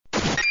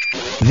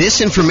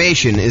This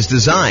information is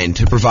designed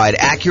to provide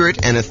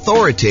accurate and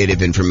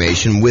authoritative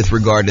information with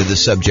regard to the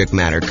subject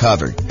matter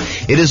covered.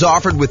 It is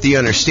offered with the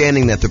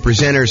understanding that the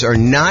presenters are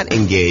not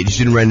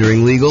engaged in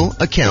rendering legal,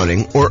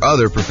 accounting, or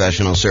other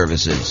professional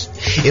services.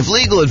 If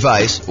legal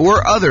advice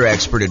or other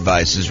expert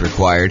advice is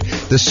required,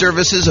 the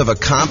services of a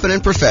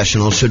competent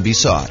professional should be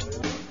sought.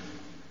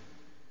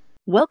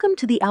 Welcome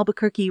to the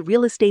Albuquerque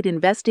Real Estate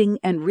Investing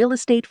and Real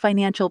Estate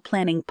Financial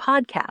Planning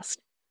podcast.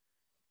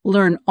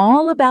 Learn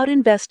all about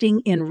investing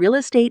in real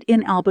estate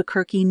in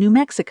Albuquerque, New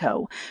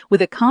Mexico,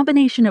 with a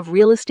combination of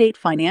real estate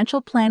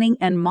financial planning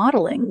and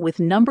modeling with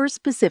numbers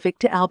specific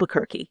to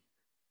Albuquerque,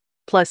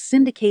 plus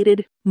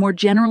syndicated, more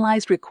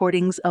generalized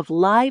recordings of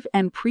live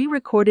and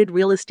pre-recorded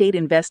real estate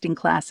investing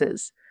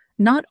classes,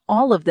 not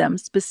all of them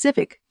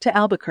specific to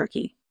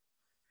Albuquerque.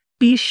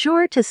 Be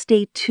sure to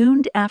stay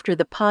tuned after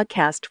the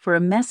podcast for a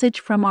message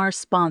from our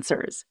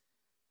sponsors.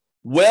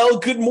 Well,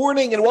 good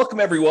morning and welcome,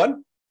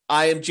 everyone.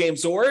 I am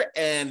James Orr,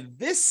 and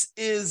this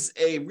is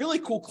a really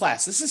cool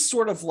class. This is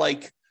sort of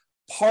like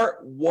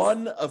part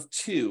 1 of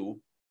 2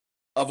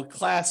 of a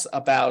class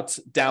about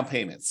down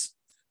payments.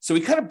 So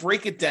we kind of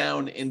break it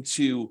down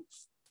into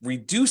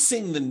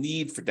reducing the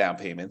need for down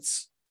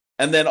payments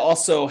and then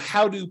also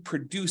how to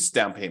produce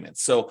down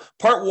payments. So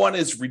part 1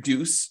 is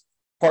reduce,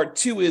 part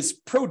 2 is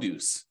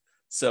produce.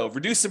 So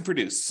reduce and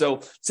produce.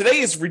 So today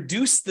is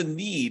reduce the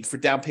need for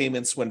down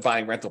payments when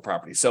buying rental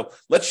property. So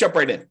let's jump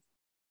right in.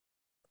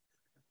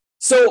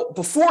 So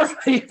before I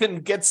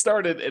even get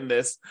started in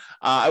this,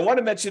 I want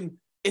to mention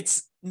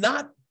it's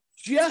not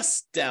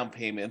just down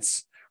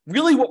payments.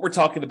 Really what we're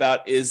talking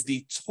about is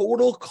the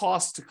total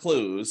cost to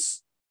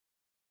close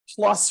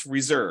plus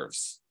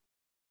reserves.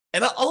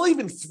 And I'll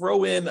even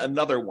throw in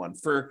another one.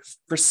 For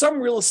some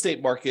real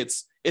estate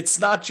markets, it's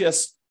not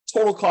just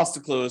total cost to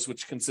close,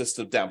 which consists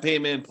of down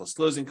payment plus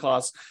closing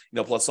costs,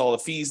 plus all the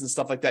fees and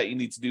stuff like that you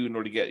need to do in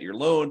order to get your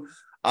loan,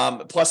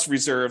 plus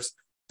reserves.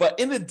 But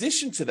in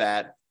addition to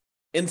that,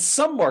 in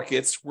some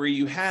markets where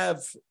you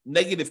have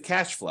negative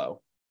cash flow,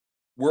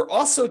 we're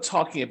also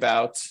talking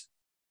about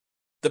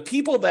the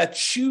people that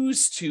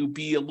choose to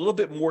be a little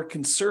bit more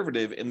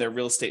conservative in their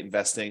real estate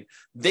investing.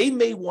 They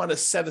may want to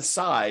set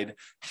aside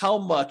how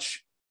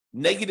much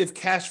negative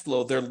cash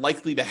flow they're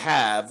likely to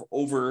have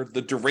over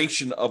the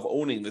duration of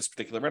owning this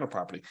particular rental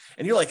property.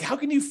 And you're like, how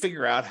can you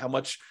figure out how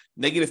much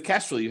negative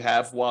cash flow you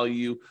have while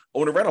you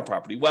own a rental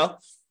property? Well,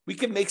 we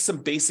can make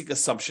some basic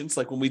assumptions,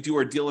 like when we do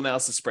our deal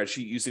analysis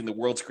spreadsheet using the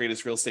world's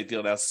greatest real estate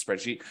deal analysis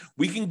spreadsheet,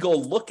 we can go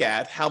look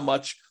at how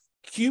much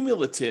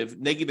cumulative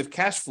negative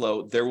cash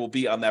flow there will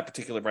be on that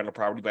particular rental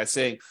property by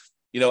saying,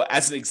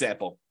 as an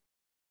example,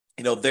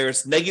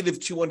 there's negative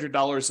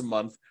 $200 a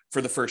month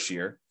for the first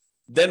year.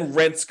 Then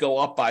rents go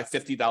up by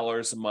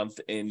 $50 a month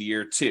in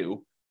year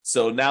 2.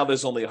 So now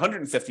there's only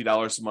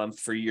 $150 a month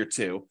for year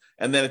 2.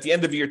 And then at the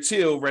end of year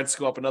 2, rents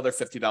go up another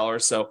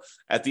 $50. So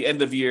at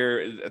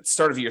the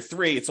start of year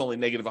 3, it's only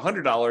negative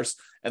 $100.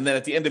 And then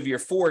at the end of year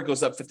 4, it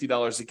goes up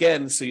 $50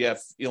 again. So you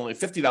have only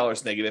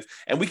 $50 negative.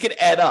 And we could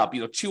add up,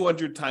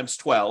 200 times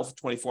 12,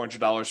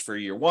 $2,400 for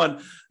year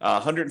 1,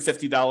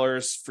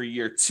 $150 for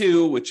year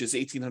 2, which is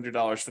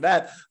 $1,800 for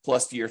that.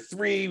 Plus year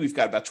 3, we've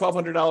got about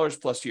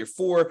 $1,200. Plus year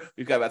 4,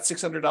 we've got about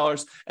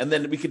 $600. And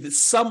then we could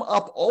sum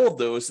up all of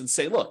those and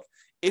say, look,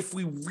 if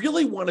we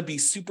really want to be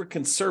super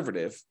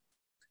conservative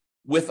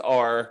with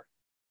our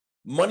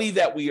money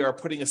that we are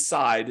putting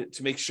aside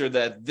to make sure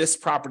that this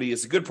property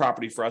is a good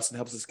property for us and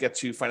helps us get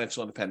to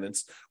financial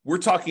independence, we're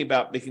talking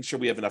about making sure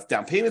we have enough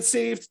down payment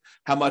saved,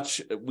 how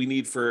much we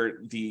need for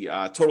the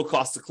total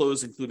cost to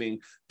close, including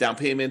down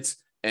payments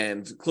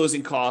and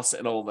closing costs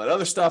and all that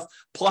other stuff,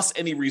 plus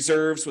any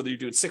reserves, whether you're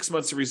doing 6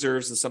 months of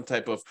reserves in some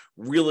type of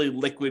really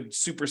liquid,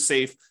 super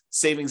safe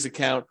savings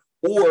account,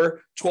 or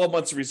 12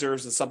 months of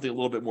reserves in something a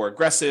little bit more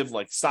aggressive,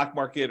 like stock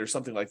market or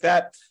something like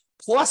that.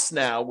 Plus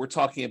now we're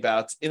talking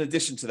about, in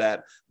addition to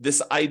that,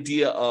 this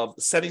idea of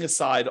setting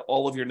aside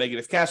all of your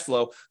negative cash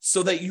flow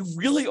so that you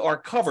really are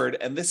covered.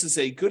 And this is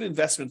a good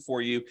investment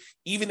for you,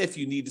 even if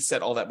you need to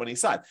set all that money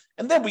aside.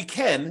 And then we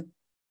can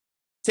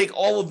take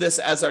all of this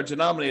as our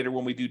denominator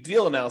when we do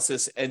deal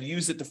analysis and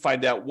use it to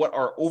find out what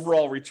our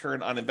overall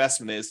return on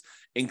investment is,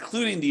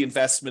 including the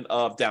investment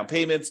of down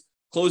payments,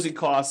 closing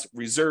costs,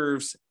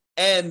 reserves,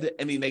 and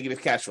any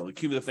negative cash flow, the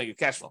cumulative negative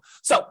cash flow.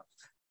 So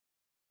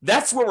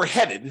that's where we're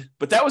headed,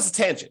 but that was a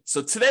tangent.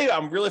 So today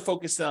I'm really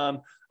focused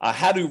on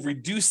how to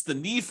reduce the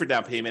need for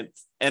down payment.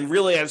 And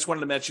really, I just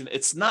wanted to mention,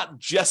 it's not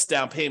just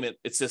down payment.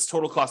 It's this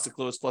total cost to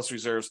close plus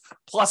reserves.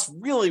 Plus,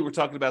 really, we're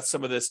talking about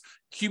some of this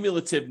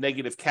cumulative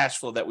negative cash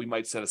flow that we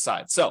might set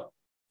aside. So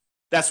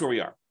that's where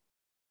we are.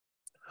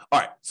 All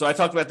right. So I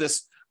talked about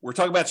this. We're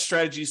talking about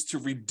strategies to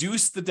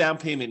reduce the down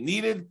payment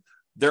needed.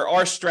 There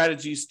are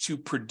strategies to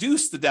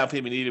produce the down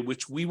payment needed,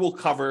 which we will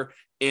cover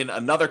in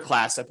another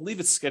class. I believe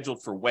it's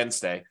scheduled for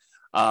Wednesday.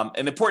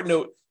 An important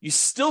note, you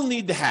still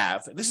need to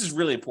have, and this is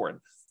really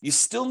important, you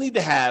still need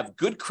to have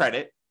good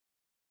credit,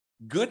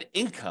 good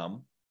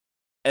income,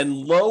 and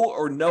low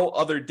or no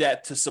other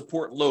debt to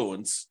support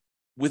loans,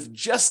 with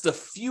just a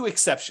few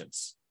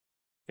exceptions.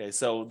 Okay,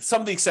 so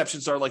some of the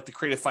exceptions are like the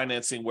creative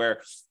financing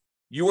where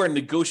you are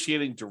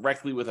negotiating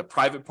directly with a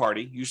private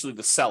party, usually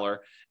the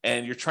seller,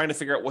 and you're trying to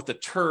figure out what the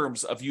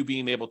terms of you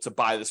being able to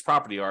buy this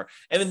property are.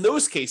 And in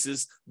those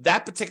cases,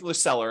 that particular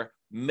seller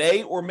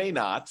may or may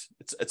not,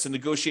 it's a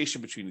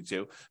negotiation between the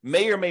two,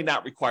 may or may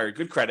not require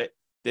good credit.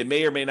 They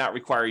may or may not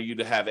require you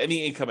to have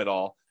any income at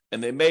all.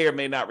 And they may or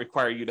may not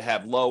require you to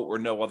have low or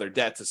no other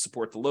debt to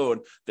support the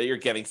loan that you're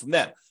getting from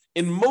them.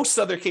 In most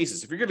other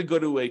cases, if you're going to go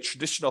to a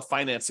traditional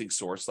financing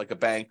source like a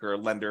bank or a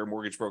lender,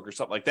 mortgage broker,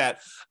 something like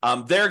that,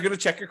 they're going to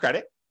check your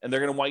credit and they're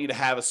going to want you to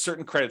have a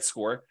certain credit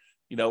score,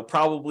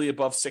 probably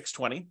above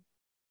 620.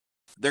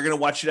 They're going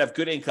to want you to have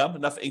good income,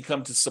 enough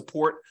income to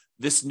support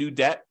this new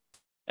debt,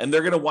 and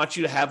they're going to want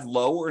you to have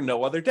low or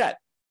no other debt.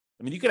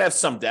 I mean, you could have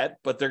some debt,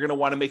 but they're going to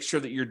want to make sure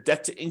that your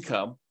debt to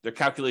income, their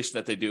calculation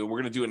that they do, and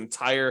we're going to do an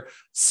entire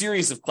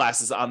series of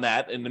classes on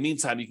that. In the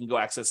meantime, you can go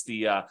access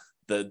the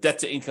debt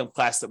to income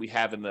class that we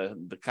have in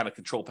the kind of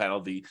control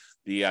panel, the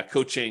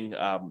coaching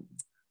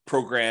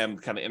program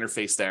kind of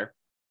interface there.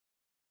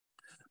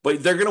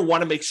 But they're going to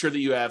want to make sure that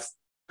you have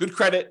good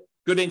credit,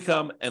 good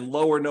income, and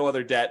low or no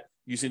other debt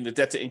using the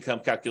debt to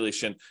income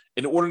calculation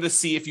in order to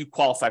see if you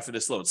qualify for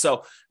this loan.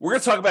 So we're going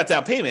to talk about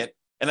down payment.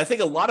 And I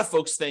think a lot of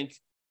folks think,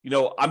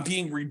 I'm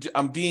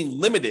being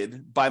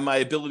limited by my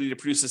ability to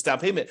produce this down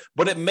payment,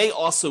 but it may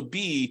also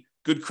be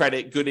good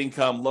credit, good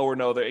income, low or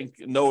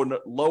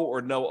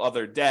no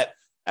other debt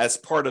as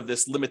part of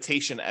this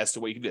limitation as to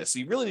what you can do. So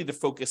you really need to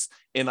focus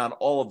in on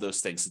all of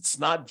those things. It's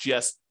not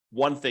just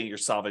one thing you're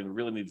solving. We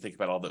really need to think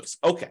about all those.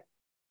 Okay.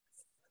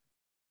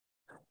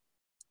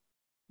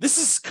 This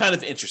is kind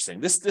of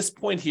interesting. This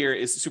point here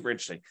is super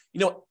interesting.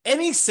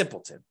 Any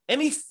simpleton,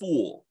 any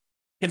fool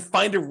can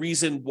find a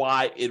reason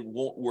why it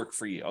won't work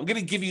for you. I'm going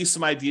to give you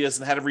some ideas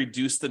on how to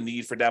reduce the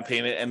need for down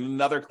payment. And in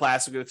another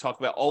class, we're going to talk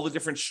about all the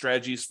different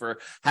strategies for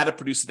how to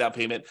produce a down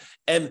payment.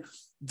 And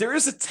there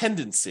is a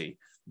tendency,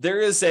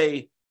 there is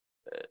an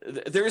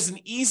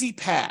easy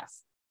path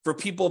for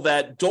people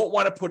that don't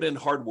want to put in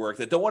hard work,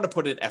 that don't want to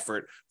put in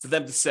effort, for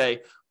them to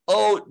say,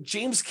 oh,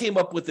 James came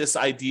up with this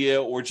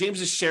idea, or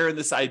James is sharing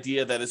this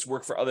idea that has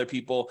worked for other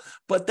people,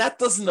 but that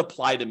doesn't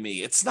apply to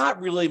me. It's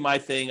not really my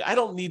thing. I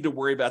don't need to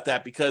worry about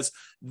that because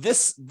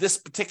this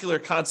particular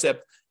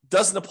concept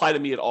doesn't apply to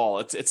me at all.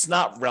 It's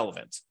not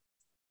relevant.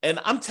 And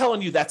I'm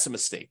telling you, that's a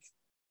mistake.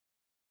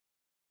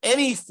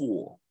 Any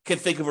fool can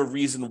think of a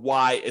reason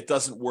why it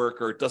doesn't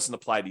work or it doesn't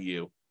apply to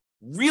you.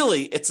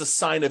 Really, it's a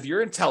sign of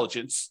your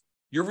intelligence,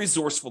 your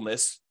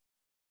resourcefulness,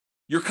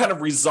 your kind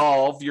of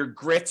resolve, your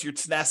grit, your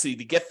tenacity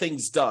to get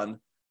things done,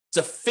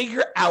 to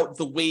figure out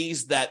the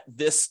ways that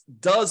this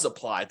does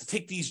apply, to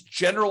take these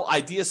general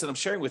ideas that I'm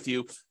sharing with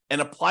you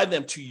and apply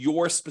them to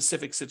your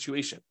specific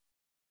situation.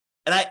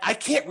 And I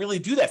can't really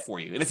do that for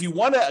you. And if you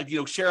want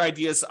to, share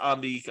ideas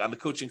on the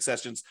coaching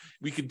sessions,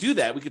 we could do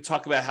that. We could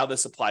talk about how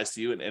this applies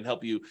to you and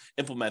help you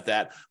implement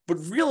that. But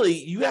really,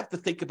 you have to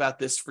think about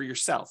this for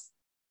yourself.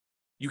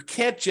 You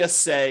can't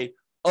just say,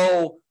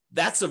 oh,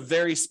 that's a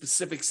very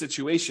specific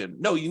situation.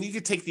 No, you need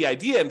to take the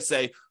idea and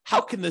say, how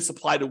can this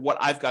apply to what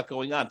I've got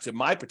going on, to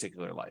my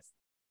particular life?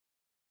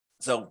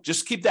 So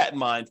just keep that in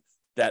mind,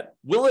 that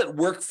will it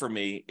work for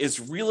me is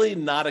really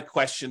not a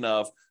question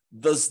of,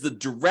 does the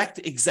direct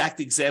exact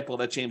example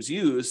that James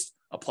used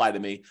apply to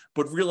me,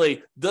 but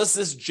really, does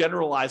this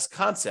generalized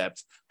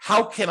concept,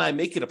 how can I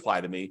make it apply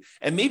to me?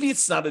 And maybe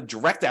it's not a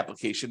direct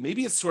application.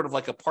 Maybe it's sort of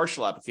like a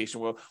partial application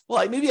where,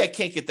 maybe I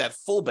can't get that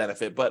full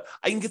benefit, but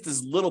I can get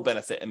this little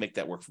benefit and make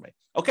that work for me.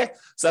 Okay,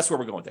 so that's where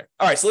we're going there.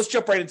 All right, so let's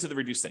jump right into the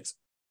reduce things.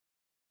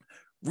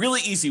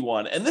 Really easy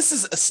one. And this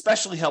is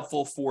especially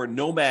helpful for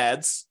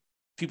nomads,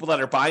 people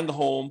that are buying a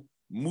home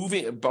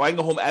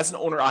as an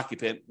owner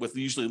occupant with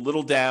usually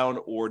little down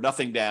or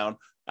nothing down,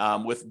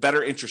 with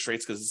better interest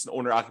rates because it's an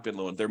owner occupant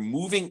loan. They're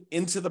moving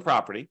into the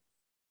property.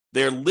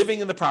 They're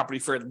living in the property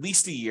for at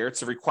least a year.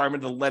 It's a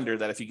requirement of the lender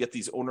that if you get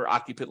these owner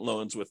occupant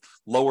loans with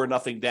low or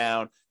nothing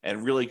down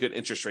and really good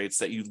interest rates,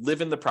 that you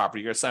live in the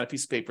property. You're going to sign a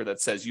piece of paper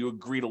that says you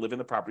agree to live in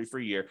the property for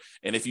a year.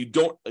 And if you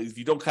don't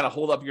kind of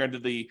hold up your end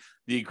of the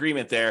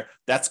agreement there,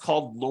 that's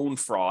called loan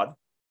fraud,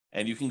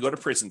 and you can go to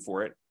prison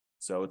for it.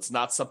 So it's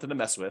not something to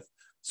mess with.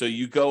 So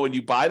you go and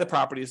you buy the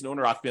property as an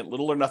owner occupant,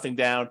 little or nothing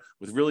down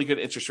with really good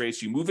interest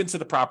rates. You move into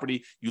the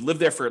property, you live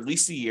there for at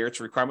least a year. It's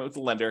a requirement with the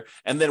lender.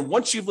 And then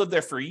once you've lived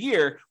there for a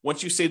year,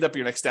 once you've saved up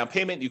your next down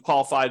payment, you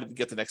qualify to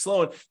get the next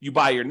loan, you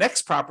buy your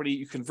next property,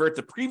 you convert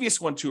the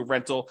previous one to a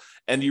rental,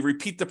 and you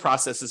repeat the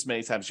process as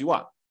many times as you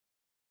want.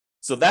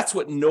 So that's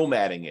what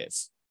nomading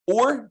is,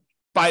 or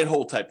buy and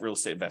hold type real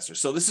estate investor.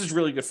 So this is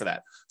really good for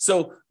that.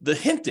 So the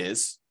hint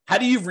is, how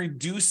do you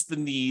reduce the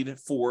need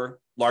for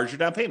larger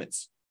down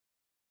payments?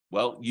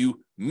 Well,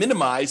 you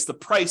minimize the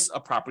price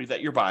of property that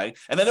you're buying.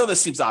 And I know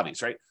this seems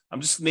obvious, right? I'm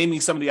just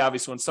naming some of the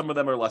obvious ones. Some of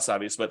them are less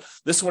obvious, but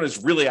this one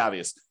is really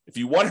obvious. If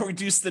you want to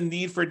reduce the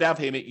need for a down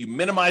payment, you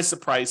minimize the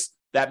price,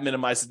 that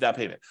minimizes the down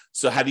payment.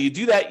 So how do you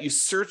do that? You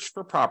search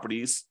for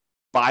properties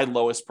by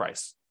lowest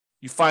price.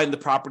 You find the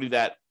property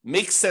that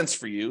makes sense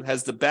for you,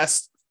 has the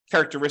best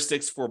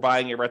characteristics for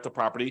buying a rental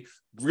property: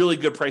 really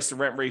good price to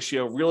rent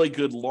ratio, really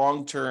good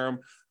long-term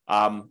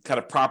kind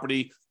of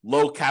property,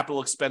 low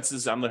capital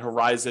expenses on the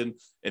horizon.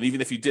 And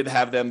even if you did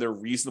have them, they're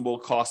reasonable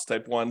cost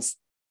type ones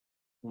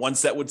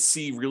that would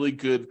see really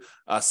good,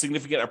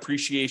 significant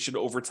appreciation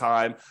over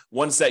time,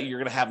 ones that you're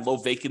going to have low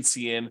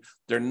vacancy in.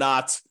 They're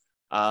not,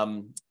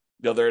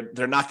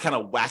 they're not kind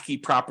of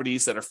wacky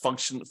properties that are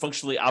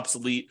functionally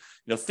obsolete,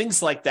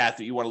 things like that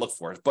you want to look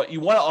for. But you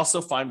want to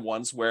also find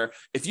ones where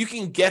if you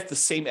can get the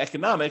same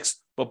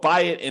economics, but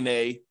buy it in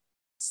a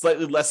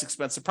slightly less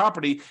expensive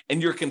property,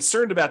 and you're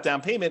concerned about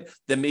down payment,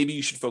 then maybe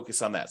you should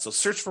focus on that. So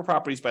search for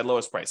properties by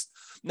lowest price.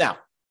 Now,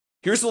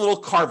 here's a little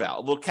carve out,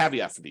 a little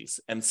caveat for these,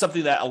 and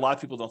something that a lot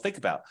of people don't think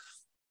about.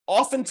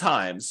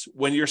 Oftentimes,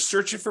 when you're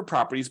searching for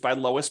properties by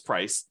lowest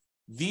price,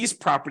 these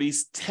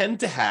properties tend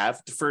to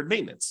have deferred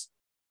maintenance.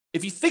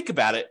 If you think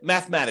about it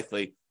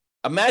mathematically,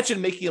 imagine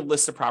making a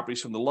list of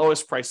properties from the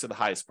lowest price to the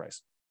highest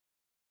price.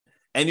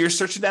 And you're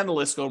searching down the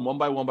list, going one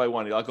by one by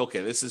one. You're like,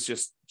 okay, this is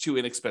just too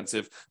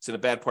inexpensive. It's in a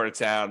bad part of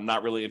town. I'm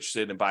not really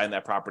interested in buying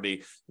that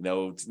property.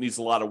 It needs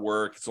a lot of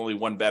work. It's only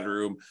one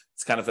bedroom.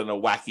 It's kind of in a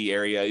wacky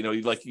area.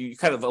 You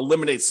kind of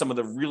eliminate some of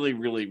the really,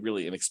 really,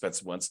 really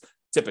inexpensive ones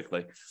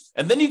typically.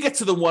 And then you get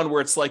to the one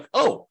where it's like,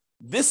 oh,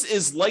 this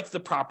is like the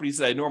properties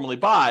that I normally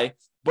buy,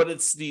 but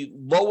it's the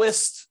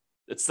lowest.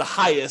 It's the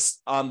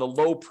highest on the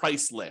low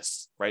price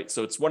list, right?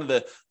 So it's one of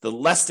the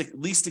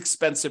least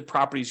expensive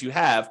properties you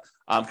have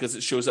because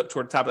it shows up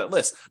toward the top of that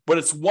list, but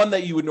it's one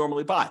that you would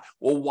normally buy.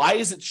 Well, why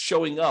is it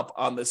showing up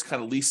on this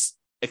kind of least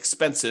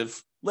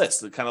expensive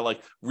list, kind of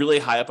like really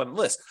high up on the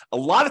list? A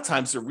lot of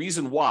times the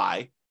reason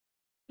why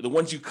the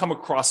ones you come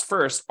across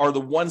first are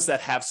the ones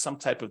that have some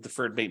type of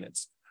deferred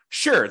maintenance.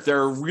 Sure,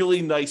 they're a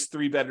really nice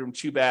 3-bedroom,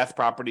 2-bath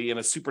property in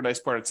a super nice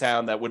part of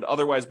town that would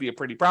otherwise be a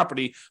pretty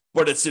property,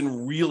 but it's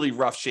in really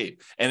rough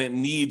shape and it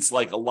needs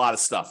like a lot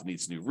of stuff. It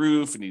needs new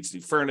roof, it needs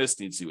new furnace,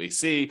 it needs new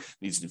AC, it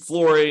needs new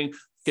flooring,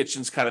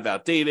 kitchen's kind of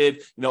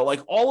outdated,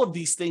 like all of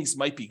these things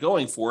might be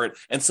going for it.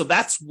 And so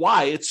that's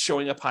why it's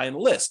showing up high on the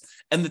list.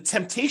 And the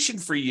temptation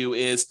for you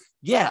is,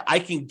 yeah, I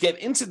can get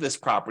into this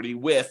property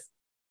with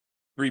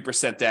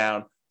 3%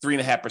 down,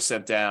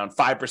 3.5% down,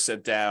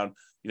 5% down.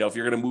 If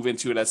you're going to move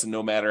into it as a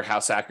nomad or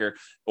house hacker,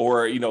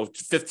 or,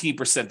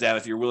 15% down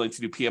if you're willing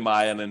to do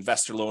PMI on an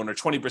investor loan, or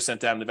 20%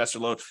 down an investor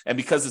loan. And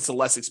because it's a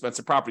less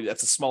expensive property,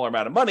 that's a smaller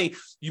amount of money.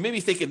 You may be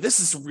thinking, this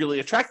is really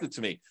attractive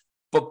to me.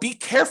 But be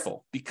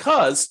careful,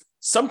 because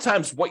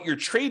sometimes what you're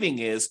trading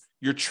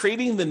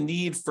the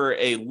need for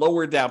a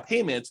lower down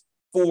payment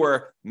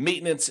for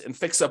maintenance and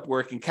fix-up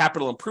work and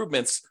capital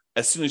improvements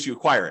as soon as you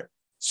acquire it.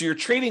 So you're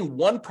trading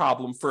one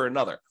problem for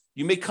another.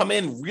 You may come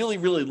in really,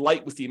 really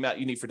light with the amount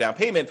you need for down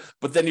payment,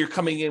 but then you're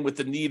coming in with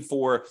the need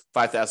for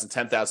 $5,000,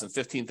 $10,000,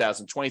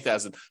 $15,000,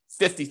 $20,000,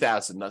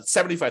 $50,000,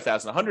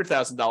 $75,000,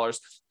 $100,000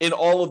 in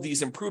all of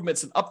these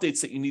improvements and updates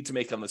that you need to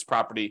make on this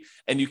property,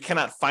 and you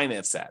cannot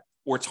finance that,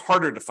 or it's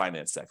harder to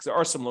finance that, because there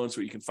are some loans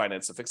where you can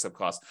finance the fix-up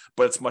cost,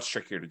 but it's much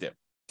trickier to do.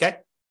 Okay?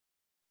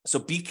 So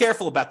be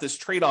careful about this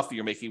trade-off that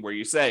you're making where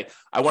you say,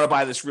 I want to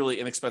buy this really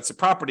inexpensive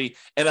property,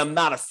 and I'm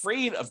not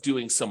afraid of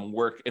doing some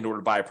work in order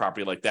to buy a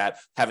property like that,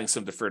 having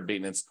some deferred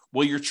maintenance.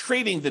 Well, you're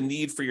trading the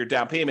need for your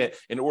down payment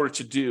in order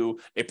to do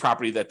a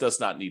property that does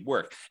not need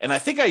work. And I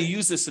think I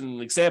used this in an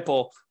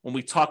example when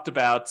we talked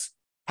about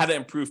how to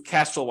improve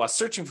cash flow while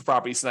searching for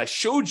properties. And I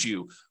showed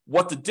you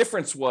what the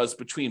difference was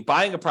between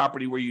buying a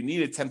property where you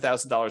needed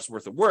 $10,000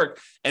 worth of work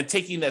and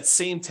taking that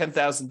same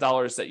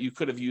 $10,000 that you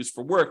could have used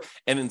for work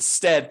and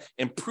instead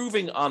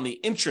improving on the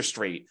interest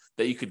rate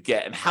that you could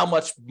get, and how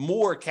much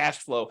more cash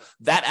flow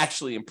that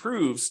actually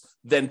improves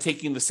than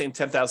taking the same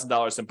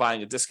 $10,000 and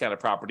buying a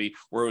discounted property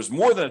where it was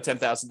more than a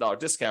 $10,000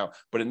 discount,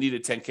 but it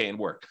needed $10K in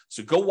work.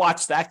 So go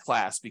watch that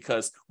class,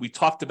 because we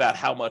talked about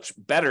how much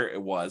better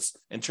it was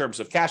in terms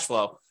of cash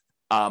flow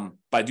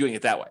by doing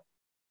it that way.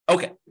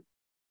 Okay.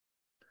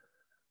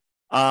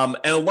 And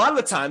a lot of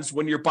the times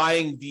when you're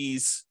buying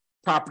these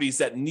properties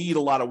that need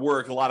a lot of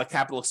work, a lot of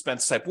capital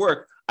expense type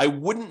work, I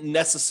wouldn't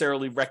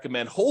necessarily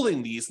recommend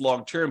holding these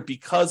long-term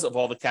because of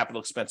all the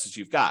capital expenses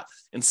you've got.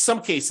 In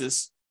some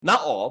cases, not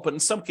all, but in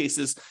some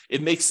cases,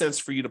 it makes sense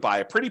for you to buy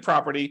a pretty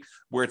property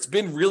where it's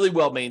been really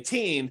well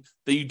maintained,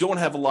 that you don't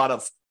have a lot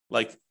of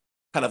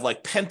kind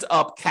of pent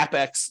up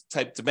CapEx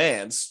type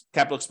demands.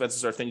 Capital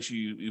expenses are things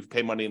you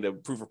pay money into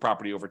improve a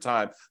property over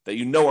time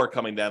that are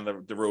coming down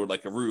the road,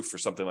 like a roof or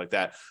something like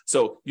that.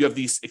 So you have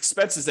these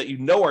expenses that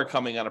are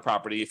coming on a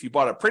property. If you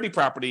bought a pretty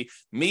property,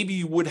 maybe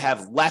you would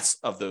have less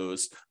of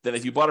those than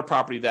if you bought a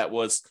property that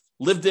was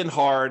lived in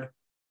hard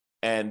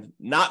and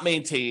not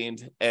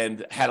maintained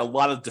and had a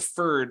lot of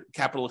deferred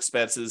capital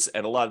expenses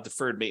and a lot of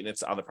deferred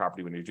maintenance on the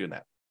property when you're doing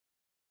that.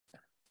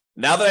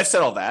 Now that I've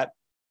said all that,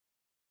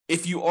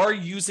 if you are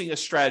using a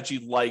strategy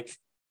like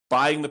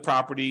buying the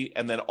property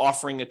and then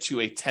offering it to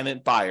a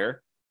tenant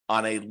buyer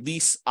on a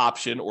lease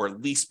option or a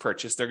lease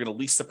purchase. They're going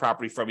to lease the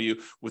property from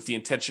you with the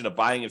intention of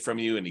buying it from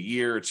you in a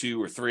year or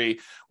 2 or 3,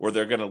 or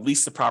they're going to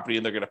lease the property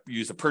and they're going to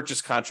use a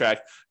purchase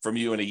contract from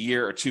you in a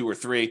year or 2 or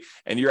 3,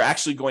 and you're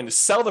actually going to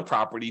sell the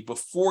property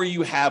before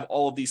you have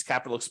all of these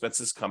capital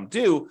expenses come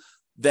due,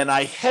 then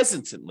I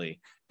hesitantly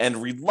and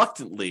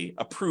reluctantly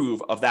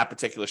approve of that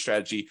particular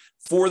strategy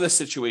for the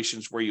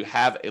situations where you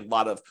have a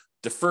lot of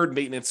deferred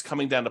maintenance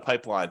coming down the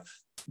pipeline.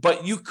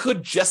 But you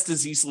could just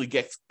as easily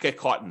get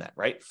caught in that,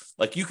 right?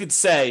 Like you could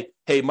say,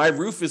 hey, my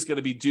roof is going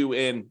to be due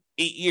in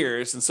 8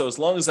 years. And so as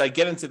long as I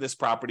get into this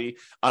property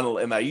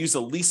and I use a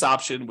lease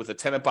option with a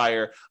tenant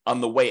buyer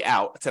on the way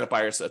out, a tenant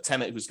buyer is a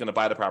tenant who's going to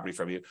buy the property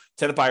from you,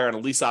 tenant buyer on a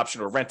lease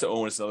option or rent to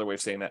own is another way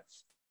of saying that.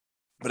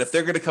 But if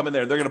they're going to come in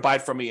there, they're going to buy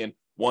it from me in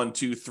 1,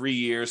 2, 3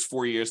 years,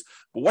 4 years.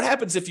 But what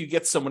happens if you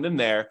get someone in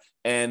there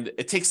and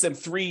it takes them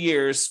 3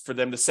 years for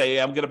them to say,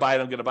 I'm going to buy it,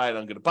 I'm going to buy it,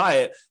 I'm going to buy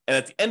it. And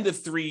at the end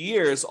of 3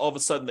 years, all of a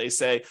sudden they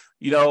say,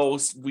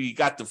 we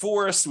got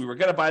divorced. We were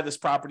going to buy this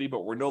property,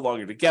 but we're no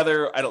longer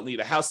together. I don't need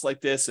a house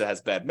like this. It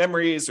has bad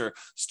memories or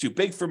it's too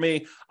big for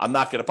me. I'm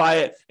not going to buy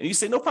it. And you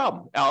say, no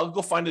problem. I'll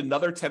go find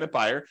another tenant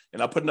buyer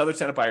and I'll put another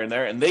tenant buyer in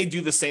there. And they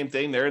do the same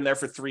thing. They're in there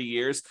for 3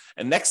 years.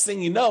 And next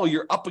thing you know,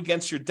 you're up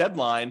against your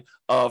deadline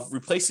of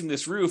replacing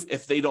this roof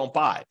if they don't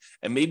buy.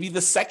 And maybe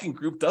the second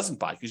group doesn't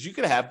buy because you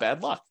could have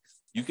bad luck.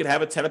 You could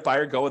have a tenant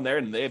buyer go in there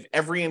and they have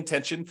every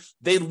intention.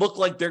 They look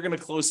like they're going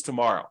to close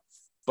tomorrow,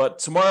 but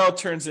tomorrow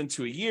turns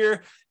into a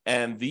year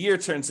and the year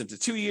turns into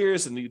 2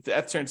 years and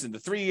that turns into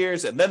 3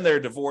 years. And then they're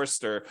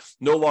divorced or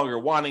no longer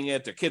wanting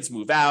it. Their kids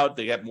move out.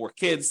 They have more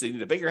kids. They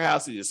need a bigger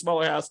house. They need a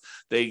smaller house.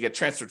 They get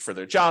transferred for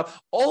their job.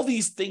 All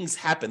these things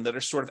happen that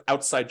are sort of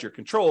outside your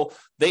control.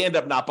 They end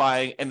up not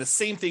buying. And the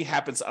same thing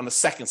happens on the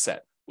second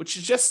set, which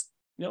is just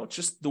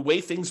the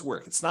way things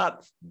work. It's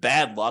not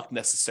bad luck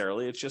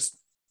necessarily. It's just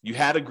you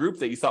had a group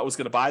that you thought was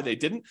going to buy, they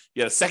didn't.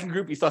 You had a second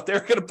group you thought they were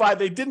going to buy,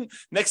 they didn't.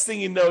 Next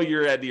thing you know,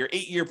 you're at your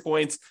 8-year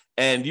point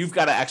and you've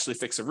got to actually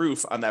fix a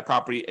roof on that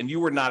property. And you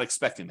were not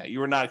expecting that.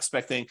 You were not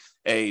expecting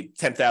a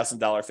 $10,000,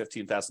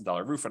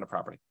 $15,000 roof on a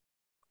property.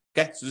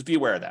 Okay, so just be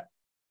aware of that.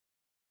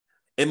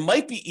 It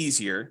might be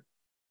easier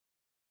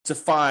to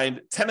find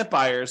tenant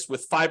buyers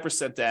with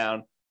 5%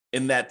 down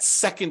in that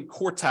second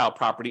quartile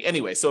property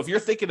anyway. So if you're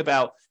thinking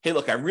about, hey,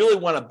 look, I really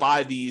want to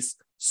buy these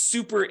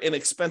super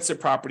inexpensive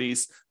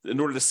properties in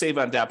order to save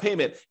on down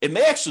payment, it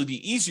may actually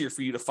be easier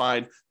for you to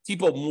find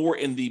people more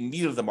in the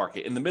meat of the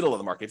market, in the middle of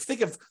the market. If you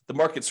think of the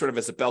market sort of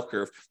as a bell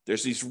curve,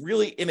 there's these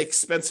really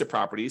inexpensive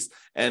properties,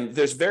 and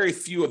there's very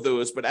few of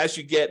those. But as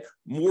you get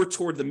more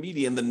toward the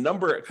median, the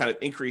number kind of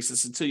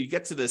increases until you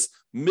get to this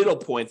middle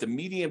point, the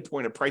median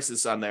point of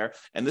prices on there.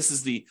 And this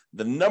is the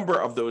number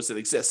of those that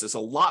exist. There's a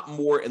lot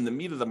more in the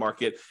meat of the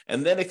market.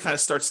 And then it kind of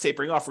starts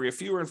tapering off where you have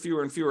fewer and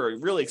fewer and fewer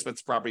really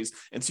expensive properties.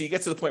 And so you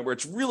get to the point where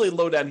it's really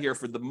low down here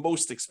for the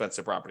most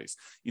expensive properties.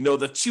 The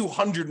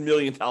 $200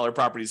 million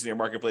properties in your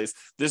marketplace,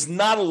 there's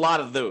not a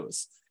lot of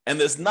those. And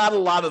there's not a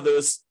lot of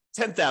those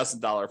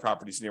 $10,000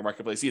 properties in your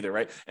marketplace either,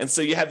 right? And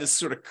so you have this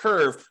sort of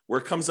curve where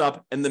it comes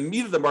up and the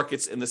meat of the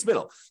market's in this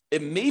middle.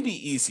 It may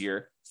be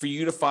easier for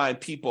you to find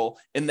people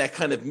in that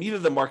kind of meat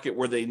of the market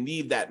where they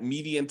need that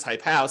median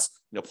type house,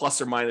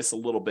 plus or minus a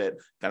little bit,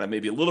 kind of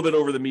maybe a little bit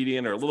over the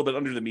median or a little bit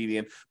under the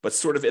median, but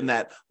sort of in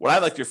that, what I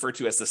like to refer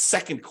to as the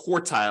second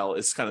quartile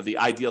is kind of the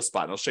ideal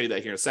spot. And I'll show you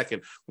that here in a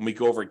second when we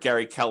go over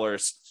Gary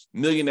Keller's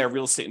Millionaire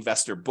Real Estate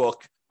Investor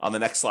book. On the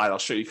next slide, I'll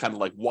show you kind of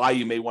like why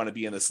you may want to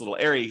be in this little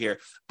area here,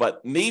 but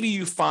maybe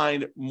you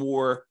find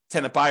more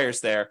tenant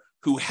buyers there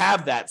who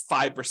have that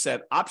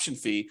 5% option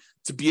fee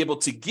to be able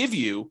to give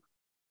you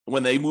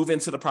when they move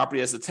into the property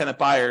as a tenant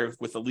buyer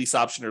with a lease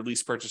option or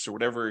lease purchase or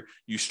whatever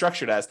you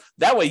structured as.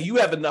 That way you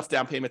have enough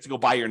down payment to go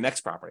buy your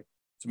next property.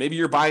 So maybe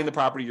you're buying the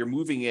property, you're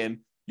moving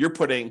in, you're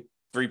putting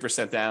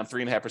 3% down,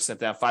 3.5%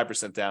 down,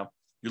 5% down.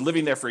 You're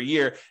living there for a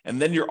year,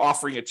 and then you're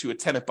offering it to a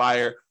tenant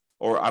buyer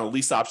or on a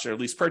lease option or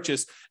lease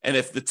purchase. And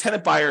if the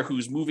tenant buyer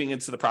who's moving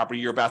into the property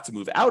you're about to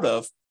move out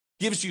of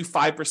gives you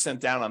 5%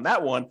 down on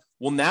that one,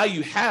 well, now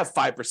you have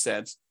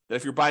 5% that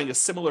if you're buying a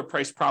similar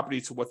price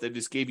property to what they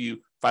just gave you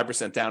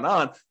 5% down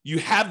on, you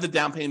have the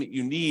down payment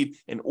you need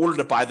in order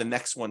to buy the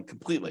next one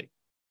completely.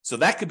 So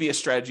that could be a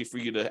strategy for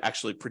you to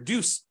actually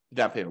produce the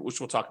down payment, which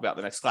we'll talk about in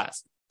the next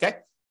class. Okay.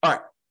 All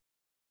right.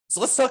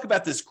 So let's talk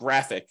about this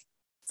graphic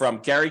from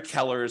Gary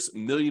Keller's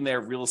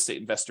Millionaire Real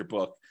Estate Investor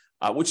book.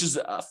 Which is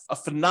a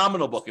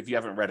phenomenal book if you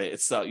haven't read it.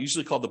 It's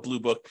usually called the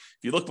Blue Book. If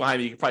you look behind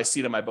me, you can probably see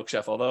it on my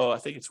bookshelf, although I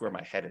think it's where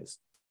my head is.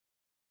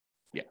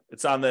 Yeah,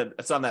 it's on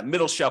that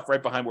middle shelf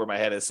right behind where my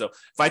head is. So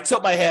if I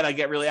tilt my head, I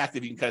get really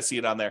active. You can kind of see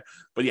it on there.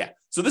 But yeah,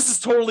 so this is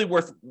totally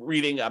worth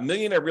reading. A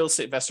Millionaire Real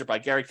Estate Investor by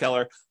Gary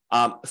Keller.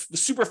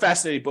 Super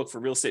fascinating book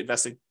for real estate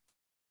investing.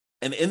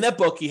 And in that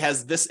book, he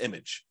has this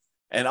image.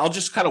 And I'll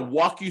just kind of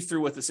walk you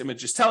through what this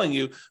image is telling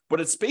you.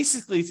 But it's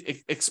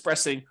basically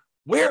expressing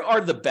where are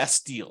the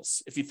best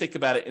deals? If you think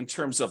about it in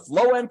terms of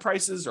low-end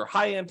prices or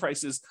high-end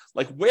prices,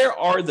 like where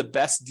are the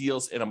best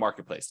deals in a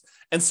marketplace?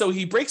 And so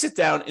he breaks it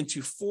down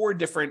into 4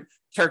 different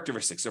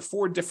characteristics or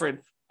 4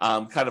 different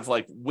kind of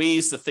like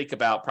ways to think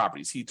about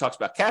properties. He talks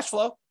about cash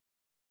flow,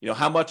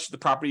 how much the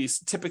properties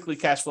typically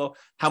cash flow,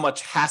 how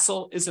much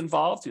hassle is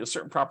involved.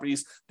 Certain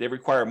properties, they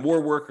require more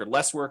work,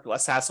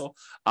 less hassle.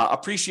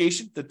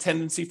 Appreciation, the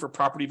tendency for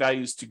property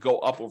values to go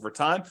up over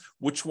time.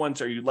 Which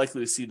ones are you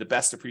likely to see the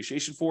best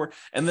appreciation for?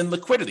 And then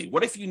liquidity.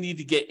 What if you need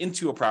to get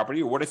into a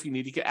property, or what if you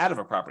need to get out of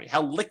a property?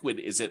 How liquid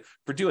is it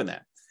for doing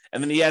that?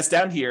 And then he has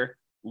down here,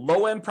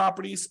 low-end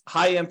properties,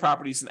 high-end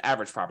properties, and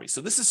average properties. So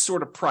this is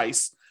sort of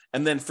price.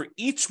 And then for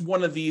each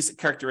one of these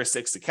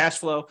characteristics, the cash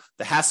flow,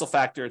 the hassle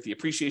factor, the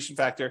appreciation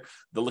factor,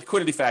 the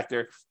liquidity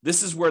factor,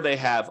 this is where they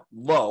have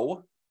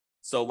low.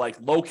 So like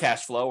low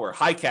cash flow or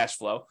high cash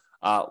flow,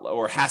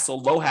 or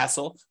hassle, low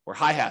hassle or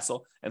high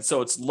hassle. And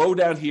so it's low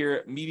down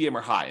here, medium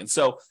or high. And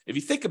so if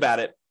you think about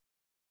it,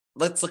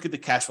 let's look at the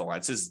cash flow line.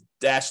 It says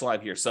dash line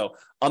here. So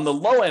on the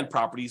low end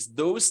properties,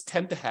 those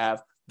tend to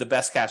have the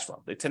best cash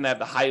flow. They tend to have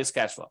the highest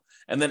cash flow.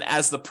 And then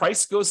as the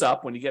price goes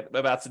up, when you get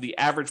about to the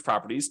average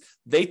properties,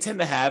 they tend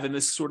to have in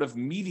this sort of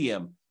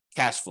medium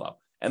cash flow.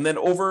 And then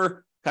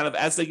over kind of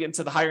as they get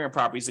into the higher end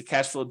properties, the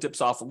cash flow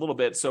dips off a little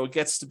bit. So it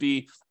gets to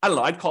be,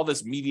 I'd call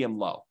this medium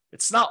low.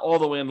 It's not all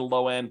the way in the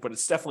low end, but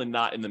it's definitely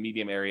not in the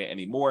medium area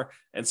anymore.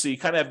 And so you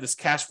kind of have this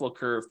cash flow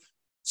curve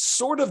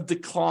sort of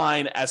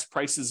decline as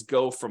prices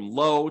go from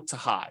low to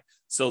high.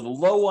 So the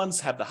low ones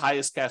have the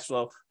highest cash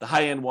flow. The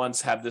high end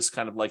ones have this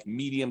kind of like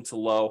medium to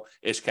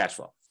low-ish cash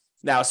flow.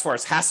 Now, as far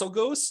as hassle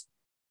goes,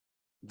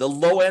 the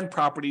low end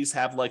properties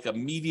have like a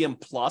medium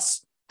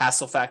plus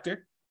hassle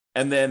factor.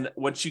 And then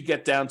once you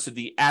get down to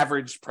the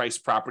average price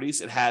properties,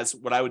 it has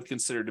what I would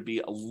consider to be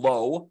a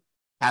low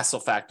hassle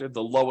factor,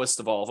 the lowest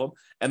of all of them.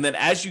 And then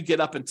as you get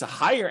up into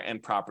higher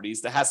end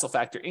properties, the hassle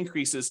factor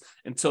increases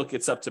until it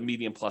gets up to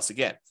medium plus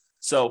again.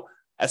 So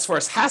as far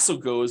as hassle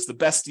goes, the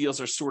best deals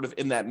are sort of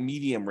in that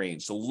medium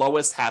range, the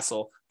lowest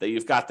hassle that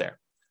you've got there.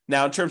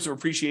 Now, in terms of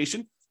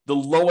appreciation, the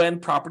low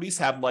end properties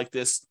have like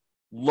this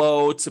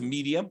low to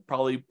medium,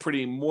 probably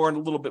a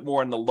little bit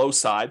more on the low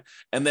side.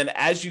 And then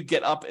as you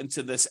get up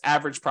into this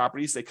average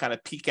properties, they kind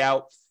of peak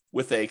out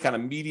with a kind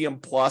of medium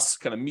plus,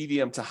 kind of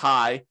medium to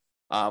high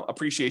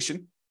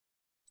appreciation.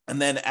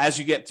 And then as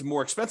you get to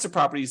more expensive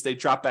properties, they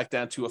drop back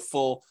down to a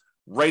full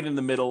right in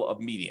the middle of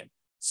median.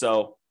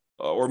 So,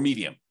 or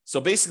medium. So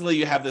basically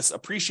you have this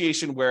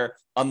appreciation where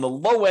on the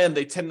low end,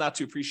 they tend not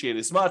to appreciate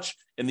as much.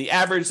 In the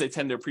average, they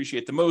tend to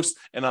appreciate the most.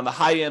 And on the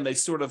high end, they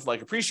sort of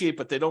like appreciate,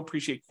 but they don't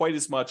appreciate quite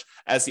as much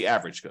as the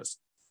average goes.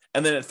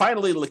 And then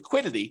finally,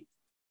 liquidity.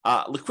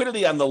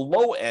 Liquidity on the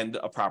low end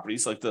of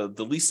properties, like the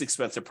least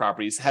expensive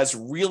properties, has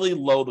really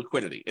low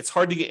liquidity. It's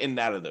hard to get in and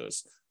out of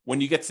those.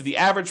 When you get to the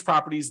average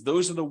properties,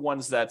 those are the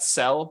ones that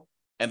sell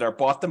and are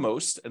bought the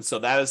most. And so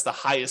that is the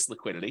highest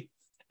liquidity.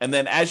 And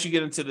then as you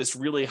get into this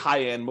really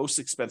high end, most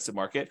expensive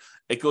market,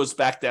 it goes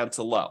back down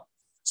to low.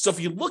 So if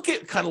you look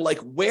at kind of like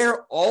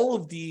where all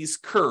of these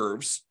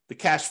curves, the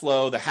cash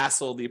flow, the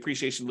hassle, the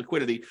appreciation,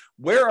 liquidity,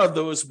 where are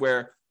those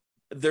where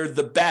they're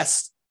the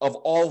best of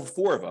all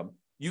four of them?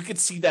 You can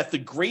see that the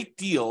great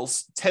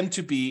deals tend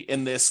to be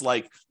in this,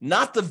 like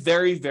not the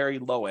very, very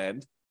low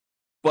end,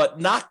 but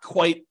not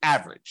quite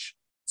average.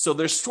 So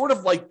there's sort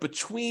of like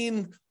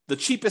between the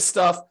cheapest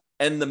stuff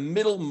and the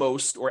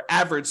middlemost or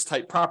average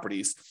type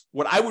properties,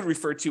 what I would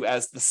refer to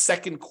as the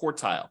second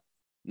quartile,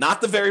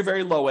 not the very,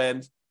 very low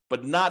end,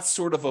 but not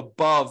sort of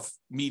above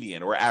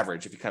median or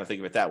average, if you kind of think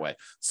of it that way.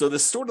 So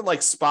this sort of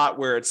like spot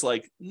where it's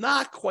like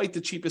not quite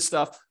the cheapest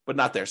stuff, but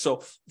not there.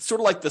 So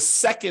sort of like the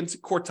second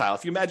quartile.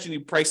 If you imagine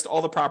you priced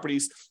all the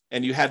properties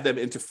and you had them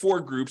into four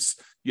groups,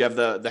 you have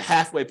the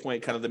halfway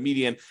point, kind of the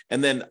median,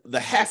 and then the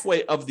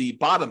halfway of the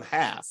bottom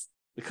half,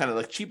 the kind of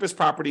like cheapest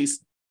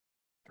properties.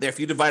 There, if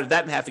you divided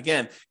that in half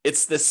again,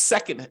 it's the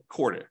second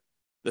quarter.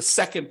 The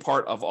second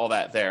part of all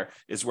that there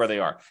is where they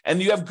are.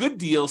 And you have good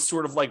deals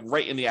sort of like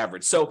right in the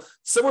average. So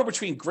somewhere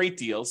between great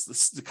deals,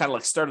 this is kind of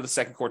like start of the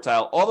second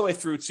quartile, all the way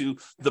through to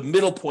the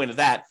middle point of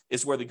that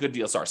is where the good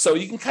deals are. So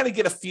you can kind of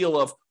get a feel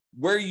of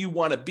where you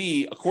want to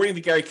be, according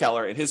to Gary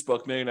Keller in his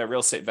book, Millionaire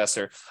Real Estate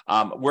Investor,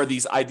 where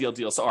these ideal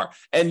deals are.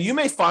 And you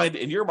may find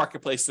in your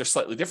marketplace, they're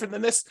slightly different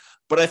than this,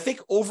 but I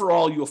think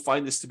overall, you'll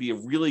find this to be a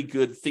really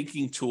good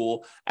thinking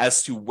tool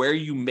as to where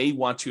you may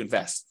want to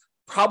invest.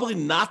 Probably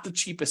not the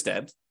cheapest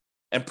end,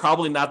 and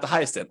probably not the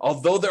highest end,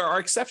 although there are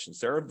exceptions.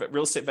 There are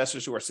real estate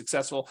investors who are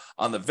successful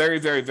on the very,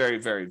 very, very,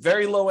 very,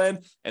 very low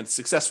end and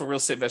successful real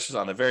estate investors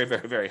on the very,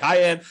 very, very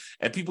high end,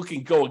 and people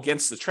can go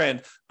against the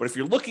trend. But if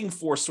you're looking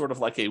for sort of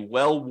like a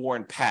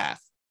well-worn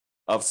path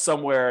of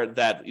somewhere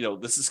that,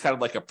 this is kind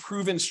of like a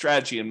proven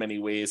strategy in many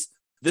ways,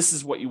 this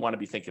is what you want to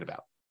be thinking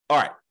about. All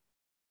right.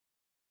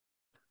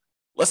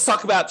 Let's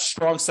talk about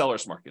strong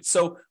sellers market.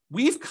 So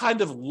we've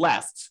kind of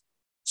left,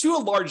 to a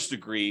large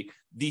degree,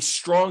 the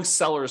strong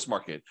sellers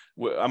market.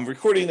 I'm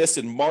recording this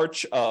in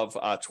March of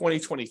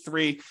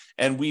 2023,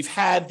 and we've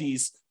had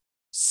these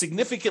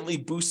significantly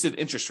boosted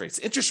interest rates.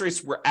 Interest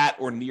rates were at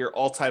or near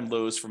all-time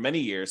lows for many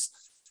years,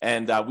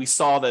 And we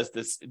saw that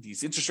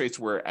these interest rates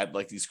were at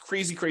like these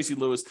crazy, crazy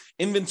lows.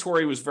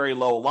 Inventory was very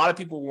low. A lot of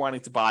people were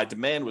wanting to buy.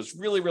 Demand was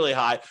really, really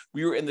high.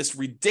 We were in this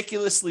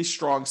ridiculously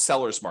strong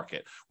seller's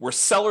market where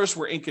sellers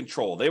were in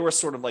control. They were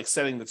sort of like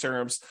setting the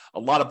terms. A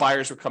lot of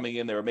buyers were coming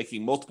in. They were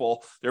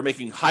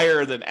making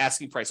higher than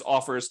asking price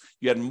offers.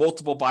 You had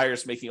multiple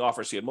buyers making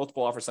offers. You had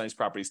multiple offers on these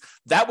properties.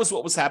 That was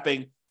what was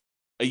happening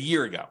a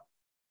year ago.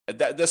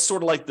 That's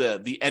sort of like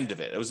the end of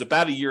it. It was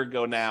about a year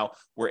ago now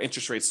where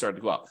interest rates started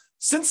to go up.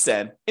 Since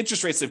then,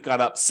 interest rates have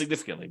gone up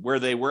significantly, where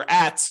they were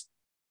at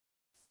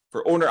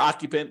for owner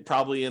occupant,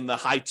 probably in the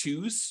high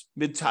twos,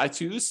 mid to high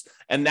twos,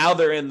 and now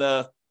they're in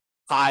the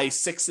high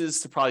sixes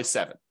to probably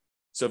 7.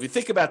 So if you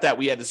think about that,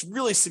 we had this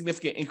really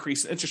significant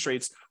increase in interest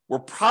rates. We're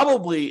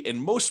probably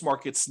in most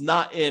markets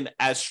not in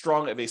as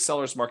strong of a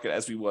seller's market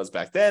as we was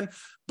back then,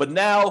 but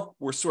now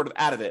we're sort of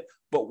out of it.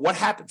 But what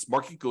happens?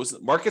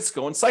 Markets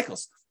go in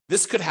cycles.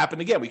 This could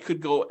happen again. We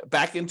could go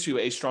back into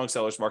a strong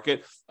seller's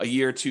market a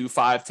year, 2,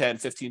 5, 10,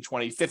 15,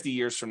 20, 50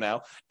 years from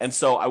now. And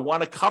so I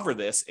want to cover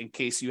this in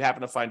case you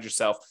happen to find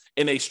yourself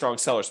in a strong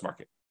seller's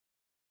market.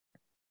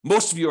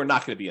 Most of you are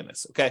not going to be in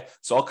this, okay?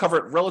 So I'll cover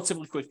it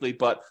relatively quickly,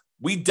 but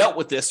we dealt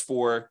with this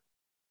for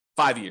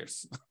 5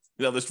 years.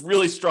 This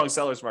really strong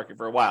seller's market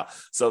for a while.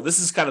 So this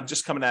is kind of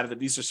just coming out of it.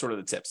 These are sort of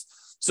the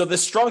tips. So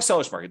this strong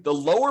seller's market, the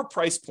lower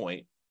price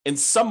point in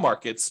some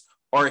markets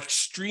are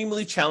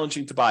extremely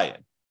challenging to buy in.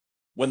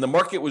 When the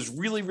market was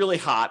really, really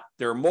hot,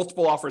 there were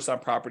multiple offers on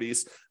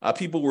properties.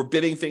 People were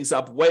bidding things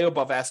up way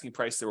above asking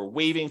price. They were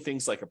waiving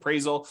things like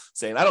appraisal,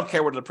 saying, I don't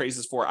care what it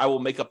appraises for. I will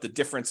make up the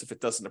difference if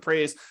it doesn't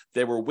appraise.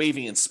 They were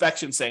waiving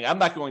inspection, saying, I'm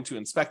not going to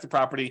inspect the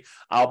property.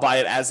 I'll buy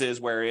it as is,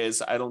 where it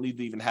is. I don't need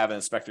to even have an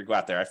inspector go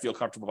out there. I feel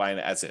comfortable buying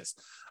it as is.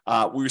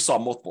 We saw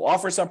multiple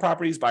offers on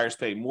properties, buyers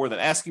paying more than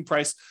asking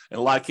price. In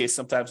a lot of cases,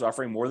 sometimes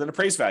offering more than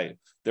appraised value.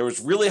 There was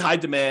really high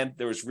demand.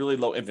 There was really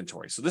low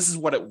inventory. So this is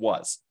what it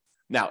was.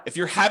 Now, if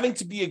you're having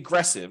to be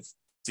aggressive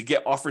to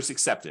get offers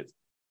accepted,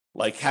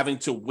 like having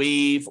to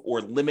waive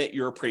or limit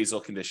your appraisal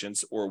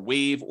conditions or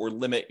waive or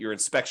limit your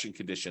inspection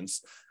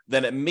conditions,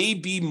 then it may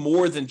be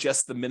more than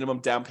just the minimum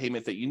down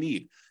payment that you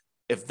need.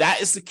 If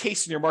that is the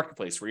case in your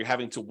marketplace where you're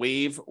having to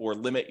waive or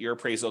limit your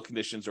appraisal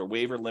conditions or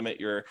waive or limit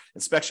your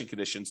inspection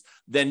conditions,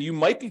 then you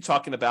might be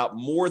talking about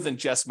more than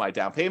just my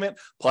down payment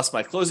plus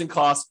my closing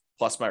costs,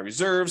 plus my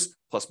reserves,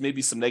 plus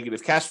maybe some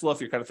negative cash flow if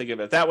you're kind of thinking of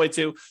it that way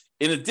too.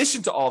 In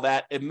addition to all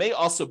that, it may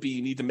also be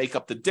you need to make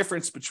up the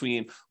difference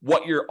between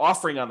what you're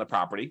offering on the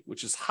property,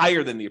 which is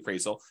higher than the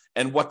appraisal,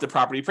 and what the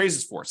property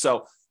appraises for.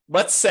 So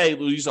let's say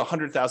we'll use a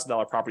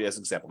 $100,000 property as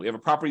an example. We have a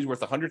property worth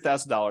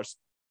 $100,000.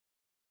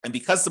 And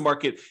because the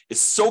market is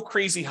so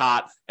crazy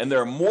hot and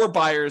there are more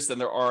buyers than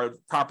there are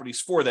properties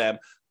for them,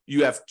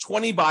 you have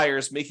 20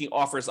 buyers making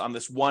offers on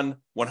this one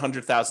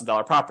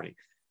 $100,000 property.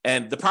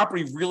 And the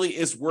property really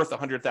is worth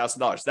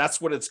 $100,000.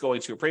 That's what it's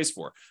going to appraise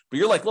for. But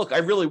you're like, look, I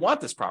really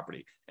want this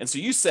property. And so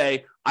you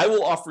say, I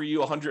will offer you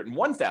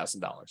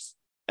 $101,000.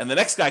 And the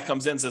next guy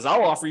comes in and says,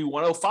 I'll offer you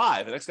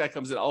 $105,000. The next guy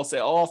comes in, I'll say,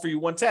 I'll offer you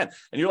 $110,000.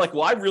 And you're like,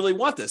 well, I really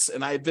want this.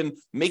 And I've been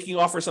making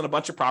offers on a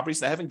bunch of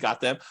properties and I haven't got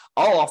them.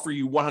 I'll offer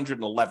you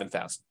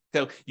 $111,000.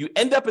 So you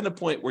end up in the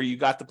point where you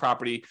got the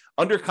property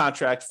under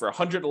contract for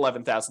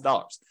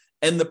 $111,000.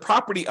 And the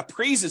property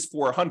appraises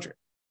for $100,000.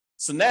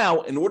 So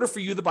now, in order for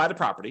you to buy the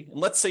property, and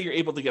let's say you're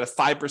able to get a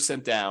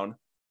 5% down,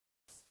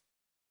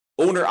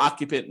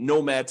 owner-occupant,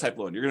 nomad type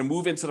loan. You're going to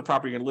move into the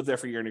property, you're going to live there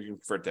for a year, and you're going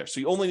to convert there.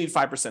 So you only need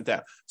 5%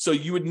 down. So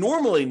you would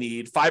normally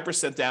need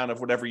 5% down of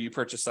whatever you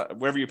purchased,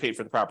 whatever you paid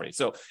for the property.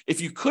 So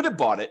if you could have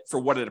bought it for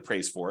what it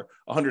appraised for,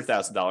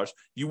 $100,000,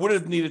 you would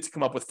have needed to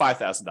come up with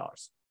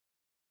 $5,000.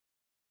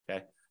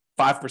 Okay,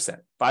 5%,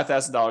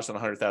 $5,000 on a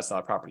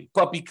 $100,000 property.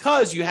 But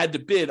because you had to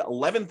bid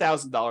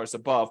 $11,000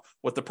 above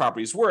what the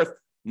property is worth,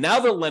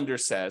 now the lender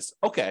says,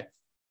 okay,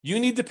 you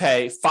need to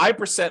pay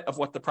 5% of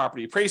what the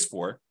property appraised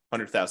for,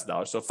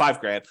 $100,000, so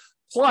 $5,000,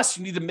 plus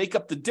you need to make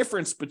up the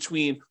difference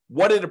between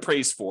what it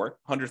appraised for,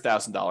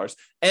 $100,000,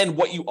 and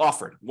what you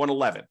offered,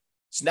 $111,000.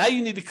 So now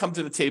you need to come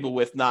to the table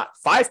with not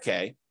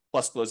 $5,000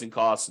 plus closing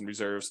costs and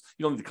reserves.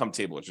 You don't need to come to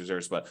the table with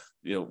reserves, but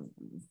your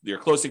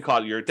closing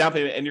cost, your down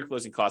payment, and your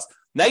closing costs.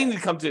 Now you need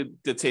to come to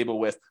the table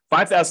with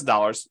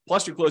 $5,000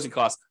 plus your closing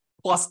costs,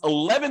 plus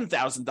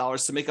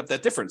 $11,000 to make up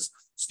that difference.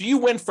 So you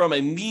went from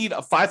a need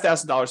of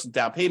 $5,000 in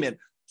down payment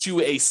to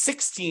a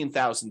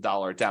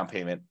 $16,000 down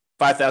payment,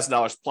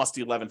 $5,000 plus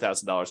the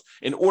 $11,000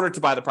 in order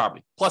to buy the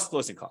property, plus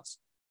closing costs.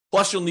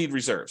 Plus you'll need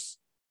reserves.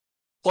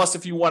 Plus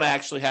if you want to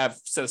actually have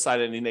set aside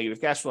any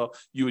negative cash flow,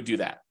 you would do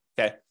that,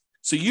 okay?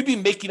 So you'd be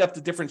making up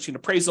the difference between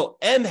appraisal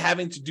and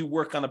having to do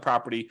work on the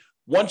property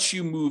once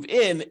you move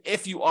in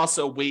if you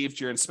also waived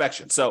your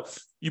inspection. So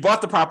you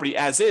bought the property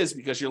as is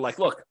because you're like,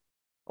 look,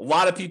 a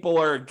lot of people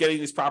are getting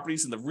these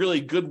properties, and the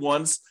really good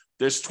ones,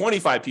 there's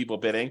 25 people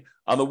bidding.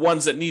 On the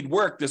ones that need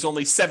work, there's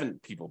only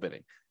 7 people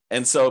bidding.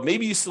 And so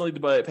maybe you still need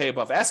to pay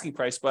above asking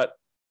price, but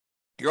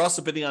you're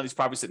also bidding on these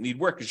properties that need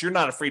work because you're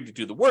not afraid to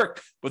do the work.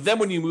 But then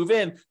when you move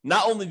in,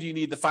 not only do you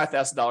need the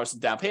 $5,000 in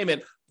down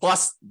payment,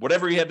 plus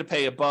whatever you had to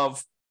pay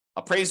above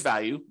appraised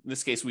value. In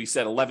this case, we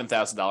said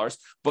 $11,000,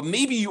 but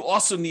maybe you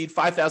also need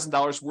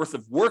 $5,000 worth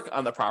of work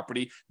on the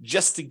property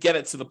just to get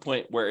it to the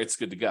point where it's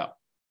good to go.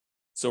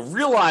 So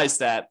realize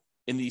that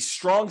in these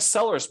strong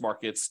sellers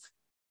markets,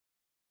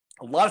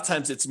 a lot of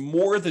times it's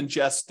more than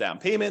just down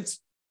payments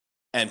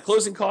and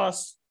closing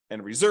costs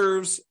and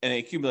reserves and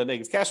accumulated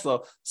negative cash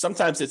flow.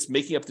 Sometimes it's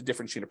making up the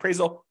difference between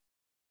appraisal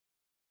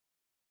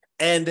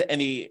and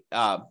any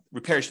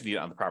repairs you need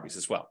on the properties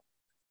as well.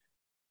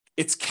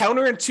 It's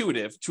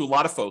counterintuitive to a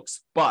lot of folks,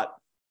 but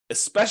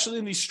especially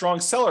in these strong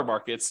seller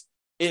markets,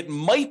 it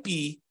might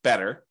be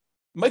better,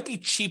 might be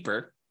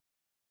cheaper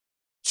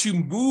to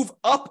move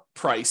up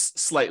price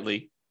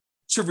slightly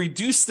to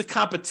reduce the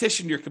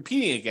competition you're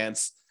competing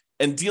against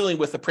and dealing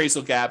with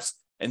appraisal gaps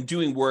and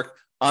doing work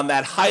on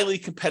that highly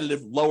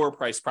competitive, lower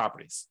price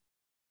properties.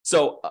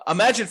 So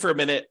imagine for a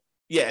minute,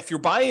 if you're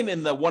buying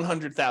in the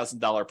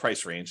 $100,000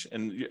 price range,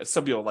 and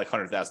some people are like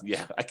 100,000,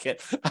 I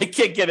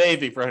can't get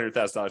anything for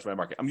 $100,000 in my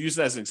market. I'm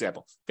using that as an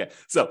example. Okay,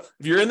 so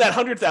if you're in that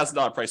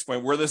 $100,000 price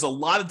point where there's a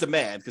lot of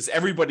demand because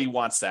everybody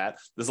wants that,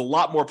 there's a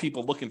lot more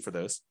people looking for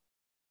those.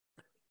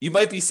 You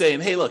might be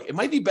saying, hey, look, it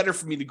might be better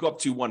for me to go up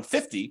to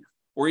 150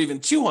 or even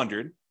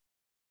 200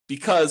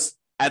 because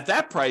at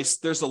that price,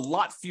 there's a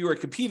lot fewer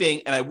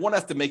competing and I won't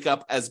have to make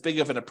up as big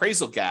of an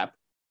appraisal gap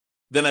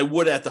than I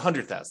would at the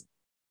 100,000.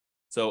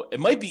 So it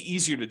might be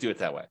easier to do it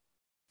that way.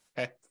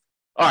 Okay.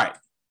 All right.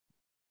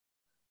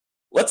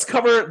 Let's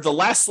cover the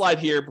last slide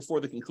here before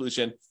the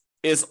conclusion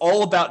is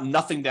all about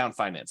nothing down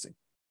financing.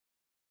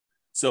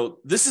 So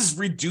this is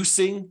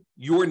reducing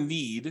your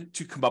need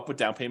to come up with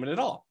down payment at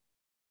all.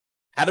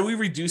 How do we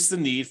reduce the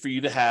need for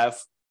you to have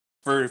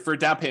for a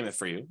down payment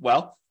for you?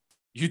 Well,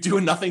 you do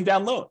a nothing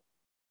down loan.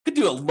 You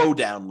could do a low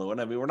down loan.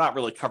 I mean, we're not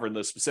really covering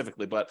those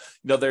specifically, but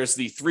there's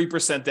the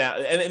 3%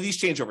 down, and these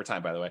change over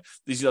time, by the way.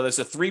 There's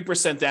a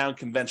 3% down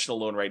conventional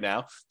loan right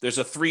now. There's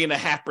a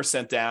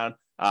 3.5% down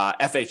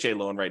FHA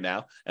loan right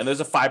now, and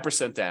there's a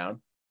 5%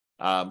 down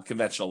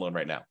conventional loan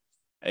right now.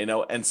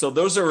 And so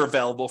those are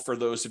available for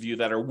those of you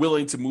that are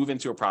willing to move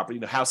into a property,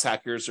 house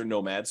hackers or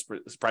nomads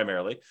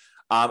primarily.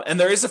 And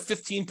there is a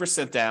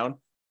 15% down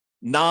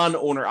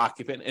non-owner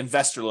occupant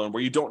investor loan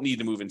where you don't need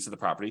to move into the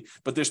property,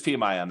 but there's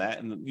PMI on that.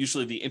 And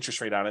usually the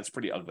interest rate on it's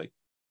pretty ugly.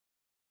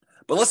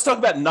 But let's talk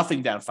about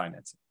nothing down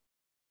financing.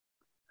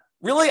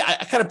 Really,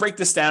 I kind of break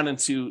this down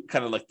into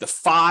kind of like the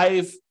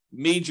 5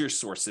 major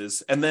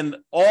sources and then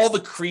all the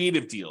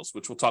creative deals,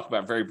 which we'll talk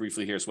about very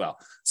briefly here as well.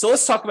 So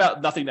let's talk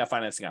about nothing down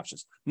financing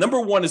options. Number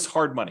 1 is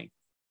hard money.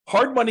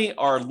 Hard money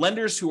are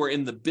lenders who are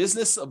in the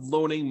business of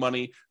loaning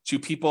money to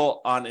people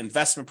on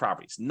investment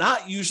properties,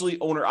 not usually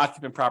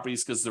owner-occupant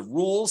properties, because the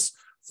rules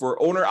for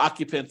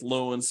owner-occupant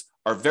loans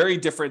are very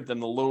different than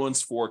the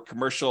loans for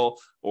commercial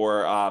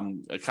or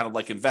kind of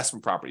like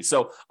investment properties.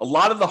 So a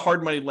lot of the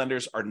hard money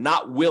lenders are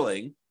not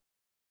willing.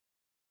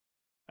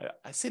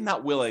 I say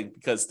not willing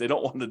because they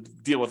don't want to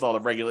deal with all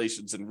the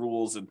regulations and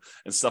rules and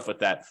stuff like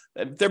that.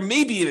 And there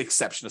may be an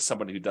exception to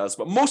somebody who does,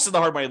 but most of the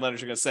hard money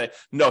lenders are going to say,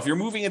 no, if you're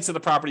moving into the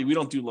property, we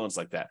don't do loans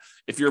like that.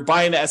 If you're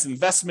buying it as an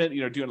investment,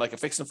 doing like a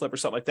fix and flip or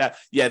something like that,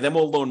 then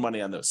we'll loan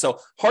money on those. So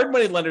hard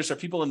money lenders are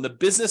people in the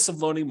business of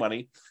loaning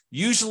money.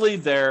 Usually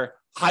they're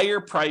higher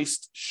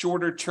priced,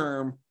 shorter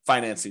term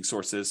financing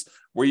sources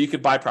where you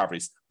could buy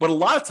properties. But a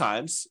lot of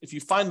times, if you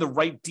find the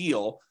right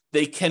deal,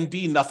 they can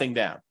be nothing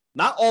down.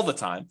 Not all the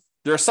time.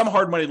 There are some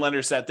hard money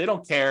lenders that they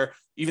don't care,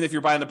 even if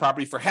you're buying the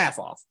property for half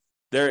off.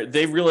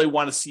 They really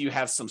want to see you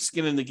have some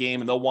skin in the game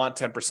and they'll want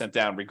 10%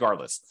 down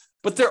regardless.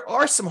 But there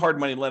are some hard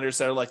money lenders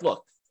that are like,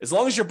 look, as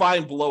long as you're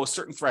buying below a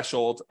certain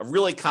threshold, a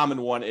really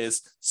common one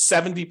is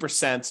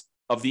 70%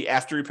 of the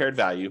after repaired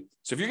value.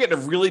 So if you're getting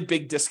a really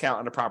big discount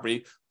on a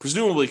property,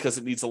 presumably because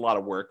it needs a lot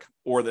of work,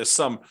 or there's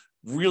some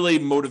really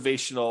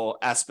motivational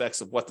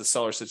aspects of what the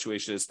seller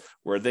situation is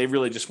where they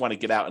really just want to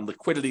get out and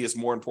liquidity is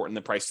more important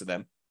than price to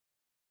them.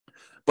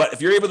 But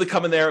if you're able to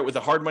come in there with a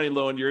hard money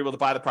loan, you're able to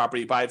buy the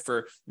property, buy it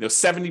for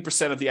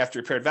 70% of the after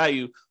repaired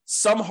value.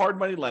 Some hard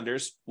money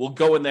lenders will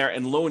go in there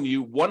and loan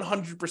you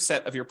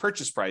 100% of your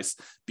purchase price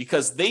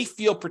because they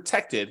feel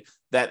protected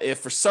that if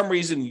for some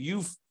reason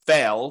you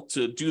fail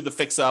to do the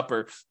fix up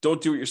or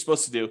don't do what you're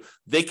supposed to do,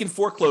 they can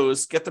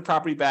foreclose, get the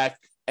property back,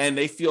 and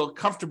they feel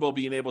comfortable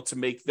being able to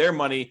make their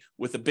money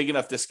with a big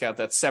enough discount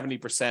that's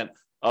 70%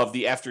 of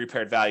the after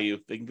repaired value.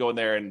 They can go in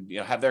there and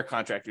have their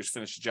contractors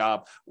finish the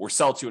job or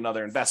sell to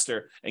another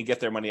investor and get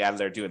their money out of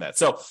there doing that.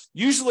 So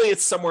usually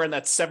it's somewhere in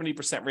that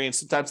 70% range.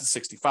 Sometimes it's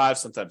 65,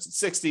 sometimes it's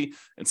 60.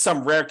 In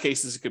some rare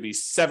cases, it could be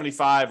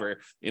 75 or,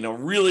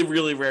 really,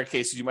 really rare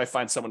cases, you might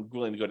find someone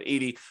willing to go to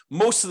 80.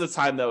 Most of the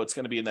time, though, it's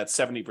going to be in that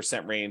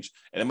 70% range.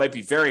 And it might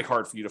be very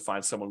hard for you to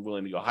find someone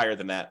willing to go higher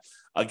than that.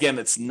 Again,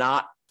 it's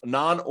not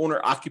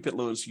non-owner occupant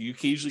loans. You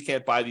usually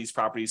can't buy these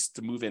properties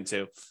to move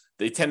into.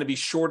 They tend to be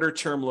shorter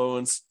term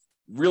loans,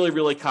 really,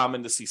 really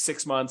common to see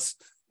 6 months.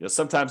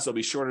 Sometimes they'll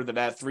be shorter than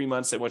that, 3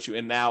 months. They want you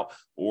in and out,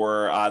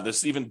 or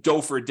there's even dough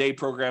for a day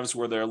programs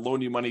where they'll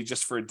loan you money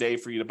just for a day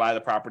for you to buy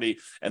the property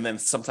and then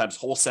sometimes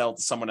wholesale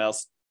to someone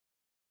else.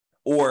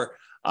 Or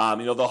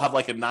They'll have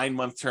like a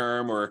 9-month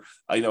term or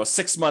a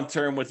 6-month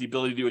term with the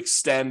ability to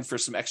extend for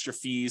some extra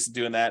fees and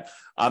doing that.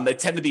 They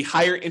tend to be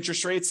higher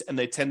interest rates, and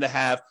they tend to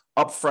have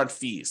upfront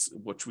fees,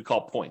 which we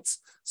call points.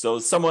 So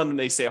someone,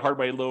 they say a hard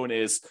money loan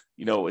is,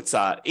 it's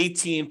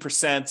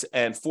 18%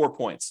 and 4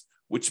 points,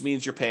 which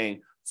means you're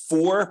paying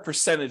 4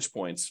 percentage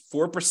points,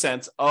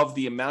 4% of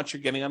the amount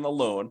you're getting on the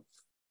loan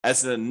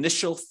as an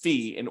initial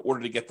fee in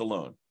order to get the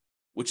loan,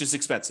 which is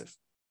expensive.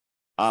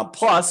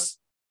 Plus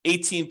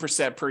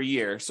 18% per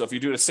year. So if you're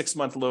doing a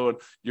 6-month loan,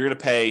 you're going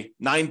to pay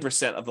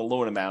 9% of the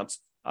loan amount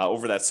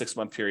over that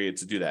 6-month period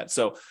to do that.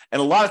 So,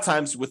 and a lot of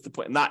times with the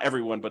point, not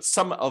everyone, but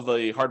some of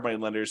the hard money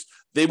lenders,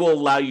 they will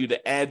allow you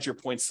to add your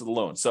points to the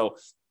loan. So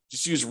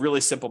just use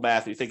really simple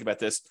math. If you think about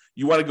this,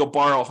 you want to go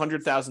borrow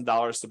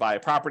 $100,000 to buy a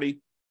property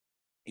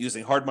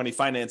using hard money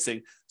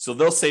financing. So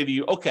they'll say to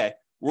you, okay,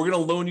 we're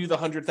going to loan you the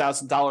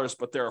 $100,000,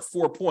 but there are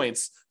 4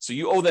 points. So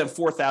you owe them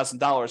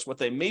 $4,000. What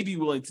they may be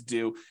willing to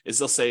do is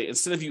they'll say,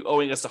 instead of you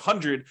owing us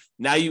 100,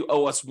 now you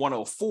owe us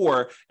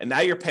 104. And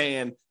now you're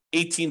paying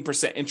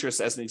 18%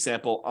 interest, as an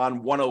example,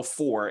 on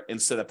 104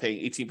 instead of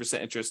paying 18%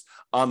 interest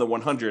on the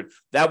 100.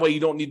 That way you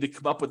don't need to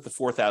come up with the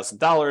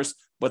 $4,000,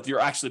 but you're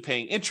actually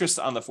paying interest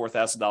on the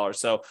 $4,000.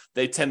 So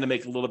they tend to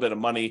make a little bit of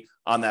money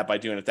on that by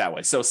doing it that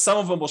way. So some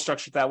of them will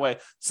structure it that way.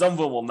 Some of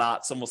them will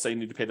not. Some will say you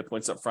need to pay the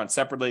points up front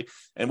separately,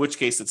 in which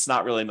case it's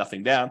not really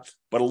nothing down.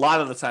 But a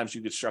lot of the times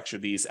you could structure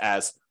these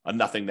as a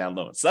nothing down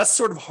loan. So that's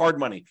sort of hard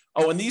money.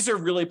 Oh, and these are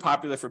really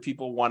popular for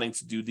people wanting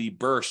to do the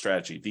BRRRR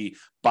strategy, the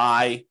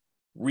buy,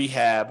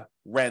 rehab,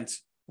 rent,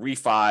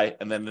 refi,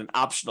 and then an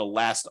optional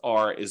last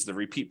R is the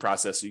repeat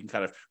process. So you can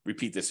kind of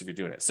repeat this if you're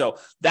doing it. So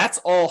that's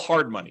all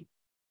hard money.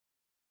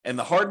 And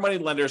the hard money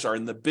lenders are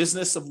in the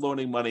business of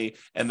loaning money,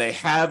 and they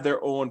have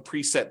their own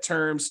preset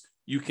terms.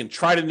 You can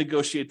try to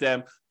negotiate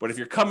them, but if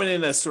you're coming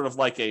in as sort of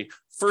like a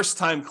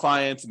first-time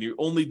client and you've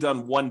only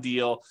done one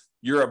deal,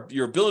 your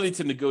ability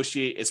to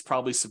negotiate is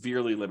probably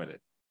severely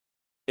limited.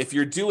 If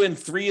you're doing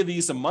 3 of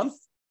these a month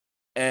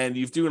and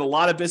you've doing a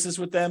lot of business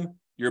with them,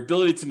 your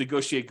ability to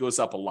negotiate goes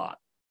up a lot,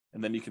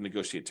 and then you can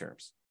negotiate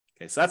terms.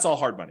 Okay, so that's all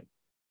hard money.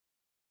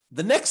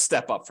 The next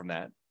step up from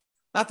that,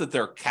 not that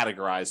they're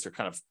categorized or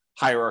kind of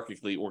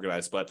hierarchically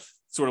organized, but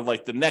sort of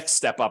like the next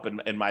step up,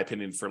 in my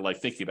opinion, for like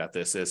thinking about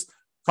this is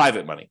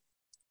private money.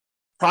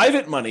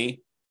 Private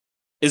money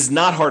is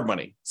not hard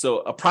money. So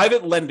a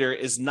private lender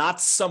is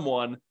not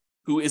someone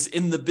who is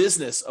in the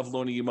business of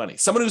loaning you money.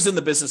 Someone who's in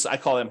the business, I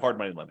call them hard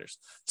money lenders.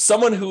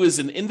 Someone who is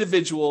an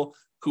individual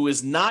who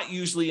is not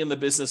usually in the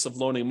business of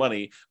loaning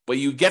money, but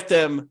you get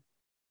them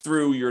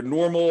through your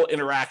normal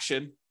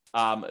interaction.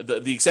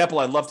 The example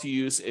I love to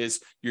use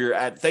is you're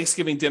at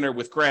Thanksgiving dinner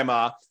with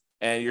grandma,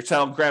 and you're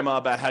telling grandma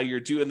about how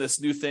you're doing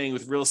this new thing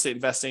with real estate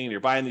investing, and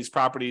you're buying these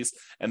properties,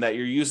 and that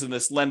you're using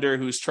this lender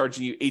who's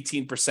charging you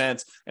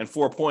 18% and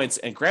 4 points.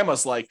 And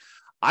grandma's like,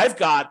 I've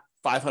got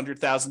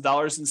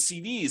 $500,000 in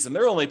CDs, and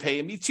they're only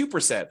paying me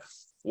 2%.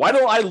 Why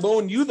don't I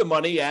loan you the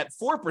money at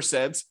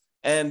 4%?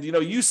 And,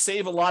 you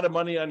save a lot of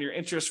money on your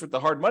interest with the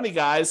hard money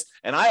guys,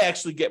 and I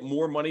actually get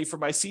more money for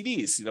my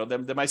CDs,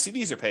 than my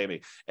CDs are paying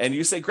me. And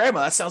you say,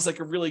 Grandma, that sounds like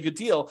a really good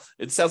deal.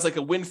 It sounds like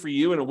a win for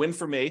you and a win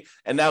for me.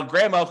 And now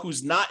Grandma,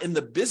 who's not in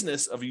the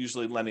business of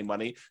usually lending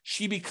money,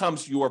 she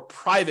becomes your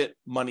private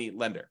money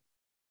lender.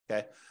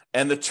 Okay.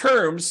 And the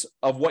terms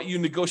of what you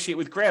negotiate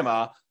with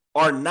Grandma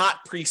are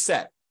not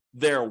preset.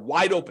 They're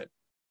wide open.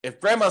 If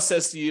Grandma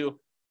says to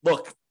you,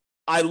 look,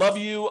 I love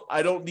you.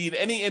 I don't need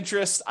any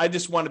interest. I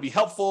just want to be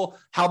helpful.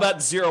 How about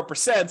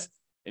 0%?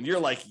 And you're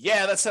like,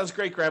 yeah, that sounds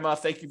great, Grandma.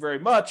 Thank you very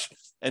much.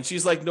 And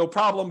she's like, no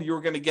problem. You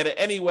were going to get it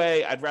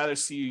anyway. I'd rather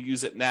see you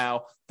use it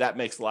now. That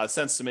makes a lot of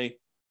sense to me.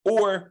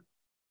 Or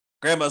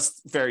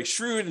Grandma's very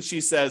shrewd and she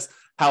says,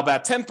 how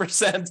about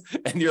 10%?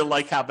 And you're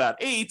like, how about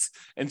 8?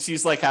 And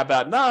she's like, how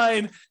about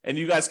 9? And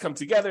you guys come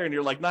together and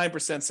you're like,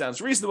 9%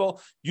 sounds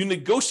reasonable. You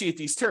negotiate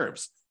these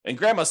terms. And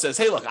Grandma says,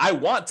 hey, look, I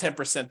want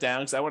 10%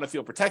 down because I want to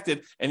feel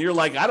protected. And you're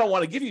like, I don't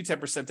want to give you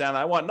 10% down.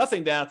 I want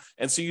nothing down.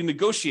 And so you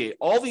negotiate.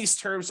 All these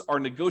terms are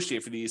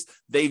negotiated for these.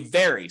 They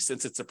vary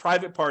since it's a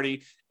private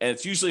party and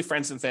it's usually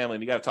friends and family.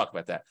 And you got to talk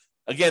about that.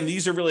 Again,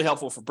 these are really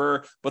helpful for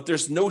BRRRR, but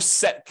there's no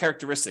set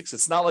characteristics.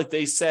 It's not like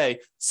they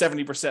say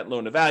 70%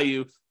 loan to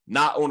value,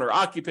 not owner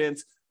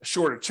occupant,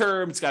 shorter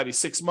term. It's got to be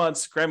 6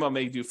 months. Grandma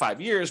may do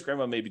 5 years.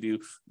 Grandma maybe do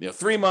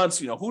 3 months.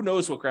 Who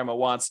knows what grandma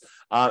wants?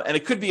 And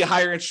it could be a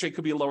higher interest rate,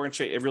 could be a lower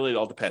interest rate. It really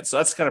all depends. So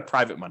that's kind of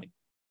private money.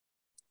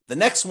 The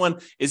next one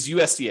is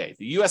USDA.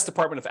 The U.S.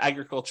 Department of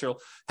Agriculture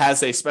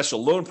has a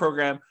special loan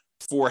program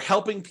for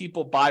helping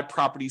people buy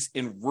properties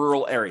in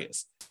rural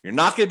areas. You're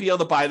not going to be able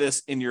to buy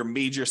this in your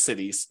major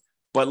cities,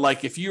 but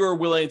like if you are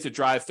willing to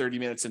drive 30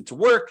 minutes into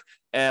work,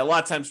 and a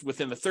lot of times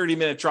within a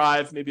 30-minute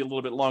drive, maybe a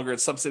little bit longer in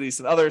some cities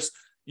than others,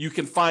 you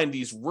can find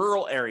these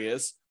rural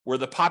areas where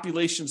the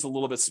population's a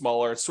little bit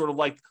smaller. It's sort of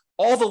like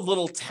all the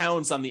little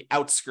towns on the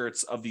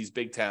outskirts of these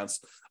big towns.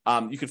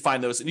 You can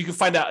find those, and you can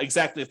find out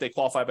exactly if they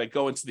qualify by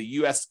going to the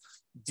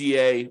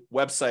USDA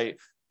website.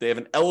 They have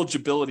an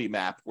eligibility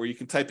map where you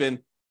can type in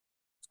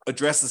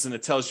addresses and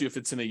it tells you if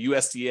it's in a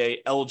USDA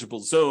eligible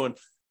zone.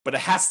 but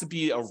it has to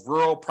be a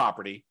rural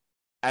property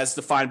as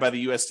defined by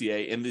the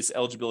USDA in these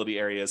eligibility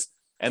areas.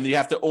 And you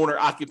have to own or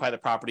occupy the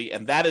property,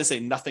 and that is a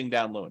nothing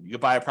down loan. You can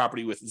buy a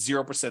property with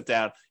 0%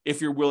 down if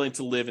you're willing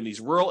to live in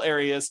these rural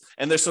areas,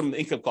 and there's some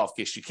income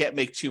qualification. You can't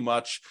make too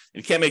much,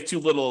 and you can't make too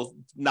little,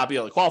 not be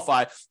able to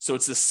qualify. So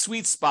it's a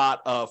sweet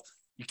spot of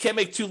you can't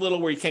make too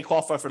little where you can't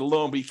qualify for the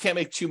loan, but you can't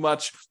make too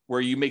much where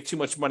you make too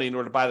much money in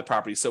order to buy the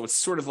property. So it's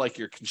sort of like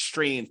you're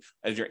constrained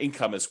as your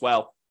income as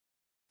well.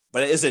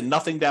 But it is a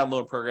nothing down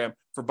loan program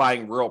for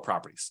buying rural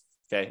properties,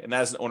 okay? And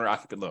that is an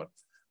owner-occupant loan.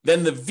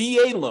 Then the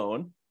VA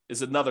loan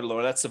is another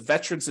loan. That's a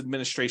Veterans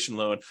Administration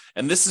loan.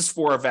 And this is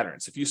for our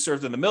veterans. If you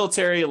served in the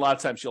military, a lot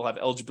of times you'll have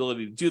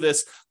eligibility to do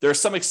this. There are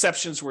some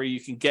exceptions where you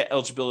can get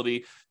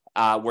eligibility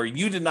where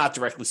you did not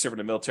directly serve in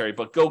the military,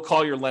 but go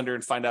call your lender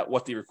and find out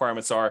what the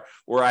requirements are.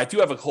 Or I do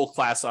have a whole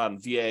class on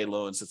VA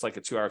loans. It's like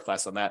a 2-hour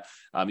class on that.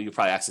 You can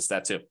probably access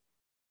that too.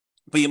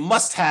 But you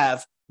must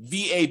have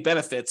VA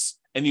benefits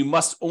and you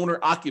must own or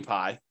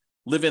occupy,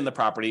 live in the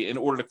property in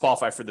order to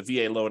qualify for the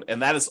VA loan.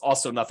 And that is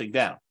also nothing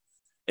down.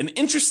 An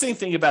interesting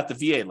thing about the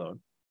VA loan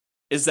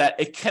is that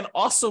it can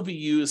also be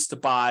used to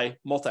buy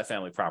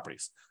multifamily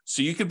properties.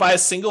 So you could buy a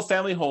single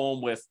family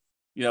home with,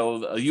 a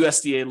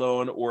USDA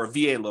loan or a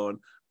VA loan,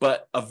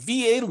 but a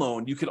VA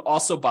loan, you could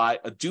also buy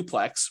a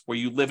duplex where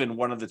you live in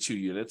one of the 2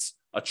 units,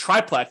 a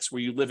triplex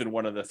where you live in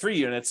one of the 3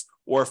 units,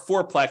 or a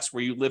fourplex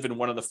where you live in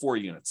one of the 4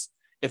 units.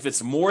 If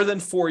it's more than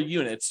 4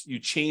 units, you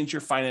change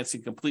your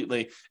financing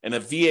completely, and a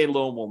VA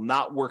loan will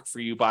not work for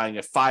you buying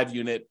a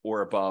 5-unit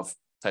or above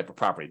type of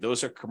property.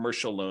 Those are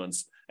commercial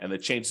loans, and it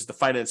changes the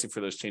financing for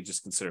those changes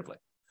considerably.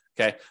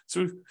 Okay,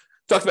 so we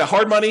talked about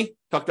hard money,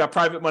 talked about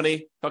private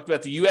money, talked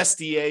about the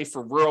USDA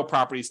for rural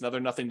properties,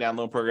 another nothing down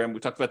loan program. We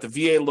talked about the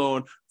VA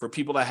loan for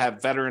people that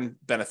have veteran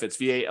benefits,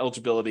 VA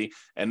eligibility,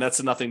 and that's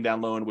a nothing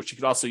down loan, which you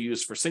could also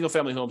use for single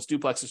family homes,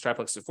 duplexes,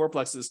 triplexes, and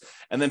fourplexes.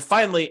 And then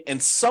finally, in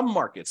some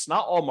markets,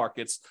 not all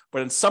markets,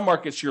 but in some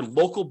markets, your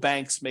local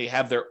banks may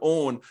have their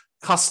own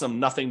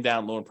custom nothing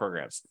down loan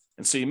programs.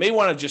 And so you may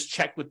want to just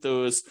check with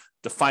those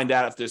to find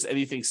out if there's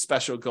anything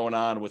special going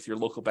on with your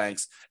local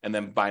banks and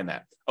then buying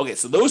that. Okay,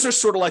 so those are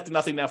sort of like the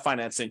nothing down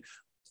financing.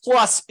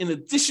 Plus, in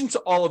addition to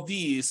all of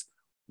these,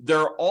 there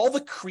are all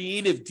the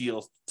creative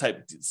deal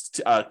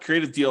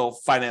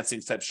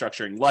financing type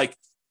structuring, like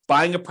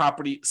buying a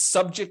property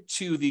subject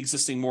to the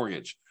existing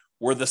mortgage,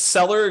 where the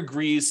seller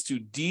agrees to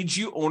deed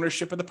you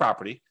ownership of the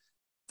property.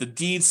 The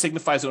deed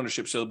signifies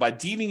ownership. So by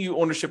deeding you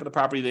ownership of the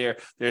property,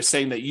 they're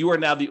saying that you are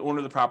now the owner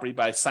of the property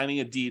by signing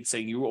a deed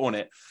saying you own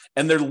it.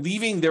 And they're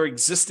leaving their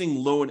existing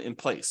loan in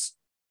place,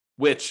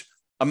 which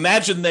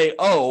imagine they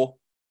owe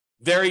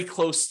very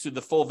close to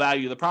the full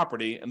value of the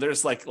property. And they're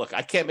just like, look,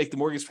 I can't make the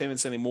mortgage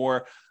payments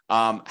anymore.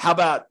 How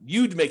about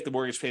you make the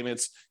mortgage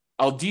payments?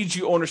 I'll deed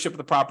you ownership of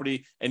the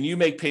property and you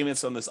make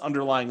payments on this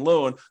underlying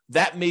loan.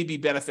 That may be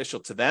beneficial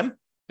to them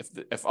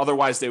if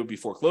otherwise they would be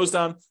foreclosed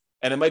on.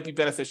 And it might be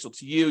beneficial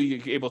to you.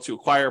 You're able to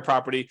acquire a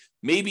property,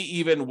 maybe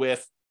even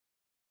with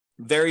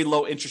very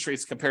low interest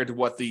rates compared to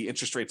what the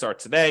interest rates are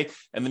today.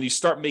 And then you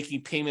start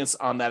making payments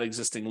on that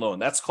existing loan.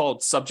 That's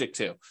called subject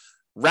to.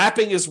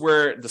 Wrapping is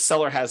where the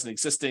seller has an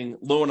existing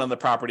loan on the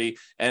property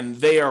and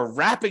they are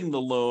wrapping the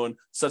loan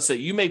such that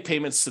you make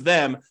payments to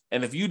them.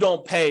 And if you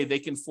don't pay, they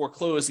can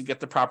foreclose and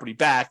get the property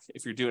back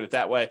if you're doing it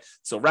that way.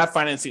 So wrap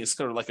financing is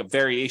sort of like a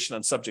variation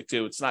on subject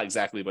to. It's not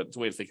exactly, but it's a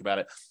way to think about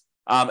it.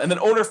 And then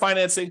owner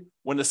financing,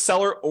 when the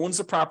seller owns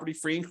the property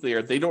free and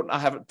clear, they do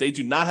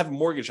not have a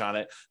mortgage on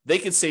it. They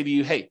can say to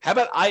you, hey, how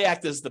about I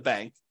act as the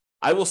bank?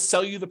 I will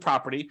sell you the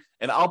property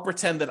and I'll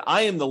pretend that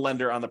I am the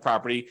lender on the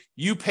property.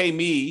 You pay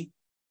me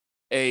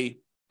a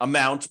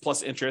amount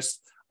plus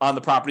interest on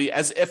the property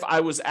as if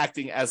I was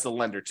acting as the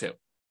lender too.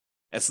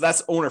 And so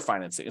that's owner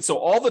financing. And so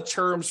all the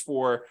terms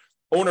for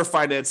owner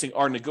financing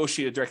are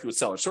negotiated directly with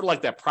sellers, sort of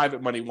like that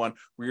private money one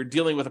where you're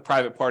dealing with a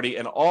private party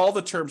and all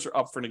the terms are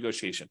up for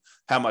negotiation.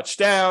 How much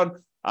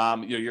down,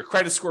 your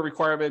credit score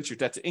requirements, your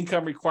debt to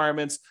income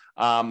requirements,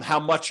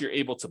 how much you're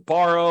able to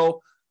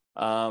borrow.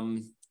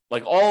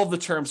 Like all of the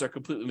terms are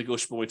completely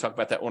negotiable when we talk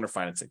about that owner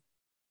financing.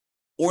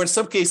 Or in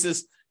some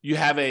cases, you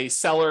have a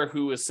seller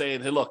who is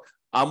saying, hey, look,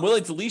 I'm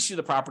willing to lease you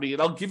the property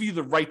and I'll give you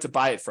the right to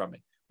buy it from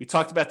me. We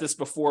talked about this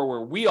before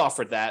where we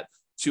offered that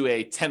to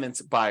a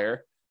tenant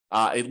buyer.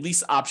 A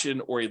lease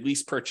option or a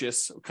lease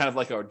purchase, kind of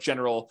like our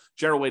general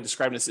way of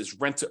describing this is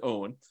rent to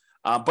own.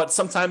 But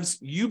sometimes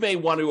you may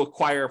want to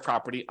acquire a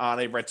property on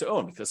a rent to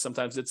own because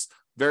sometimes it's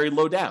very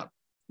low down.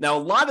 Now, a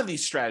lot of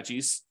these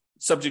strategies,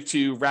 subject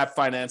to wrap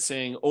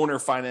financing, owner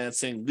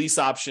financing, lease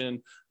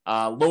option,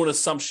 loan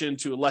assumption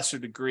to a lesser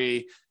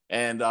degree,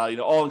 and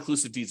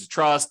all-inclusive deeds of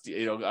trust,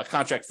 a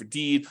contract for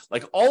deed,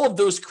 like all of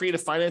those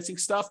creative financing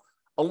stuff,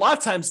 a lot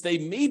of times they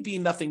may be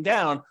nothing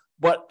down,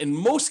 but in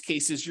most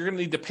cases, you're going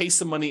to need to pay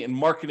some money in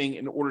marketing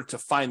in order to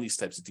find these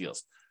types of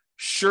deals.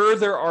 Sure,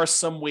 there are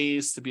some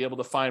ways to be able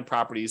to find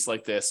properties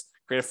like this,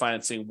 creative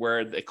financing,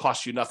 where it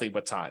costs you nothing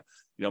but time.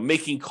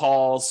 making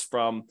calls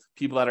from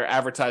people that are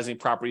advertising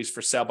properties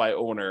for sale by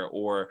owner,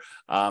 or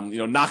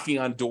knocking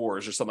on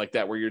doors or something like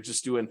that, where you're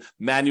just doing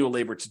manual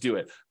labor to do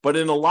it. But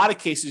in a lot of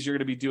cases, you're going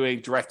to be doing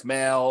direct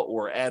mail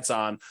or ads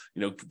on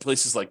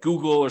places like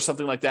Google or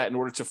something like that in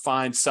order to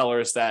find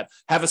sellers that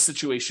have a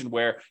situation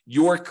where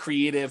your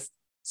creative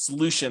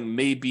solution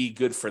may be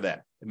good for them.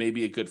 It may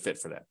be a good fit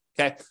for them.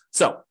 Okay,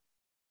 so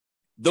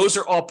those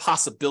are all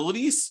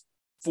possibilities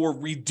for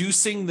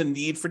reducing the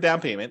need for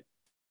down payment.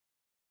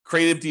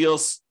 Creative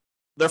deals,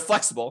 they're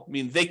flexible. I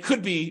mean, they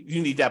could be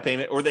you need down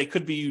payment, or they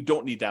could be you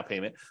don't need down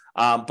payment.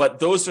 But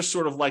those are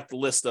sort of like the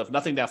list of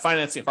nothing down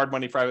financing, hard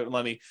money, private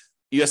money,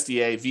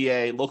 USDA,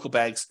 VA, local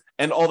banks,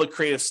 and all the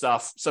creative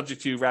stuff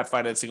subject to wrap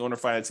financing, owner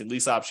financing,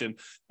 lease option.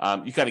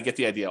 You kind of get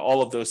the idea,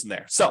 all of those in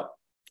there. So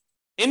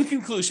in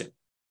conclusion,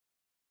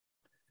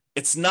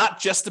 it's not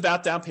just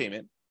about down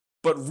payment,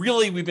 but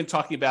really we've been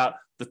talking about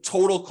the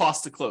total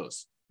cost to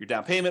close. Your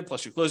down payment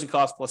plus your closing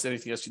costs plus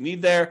anything else you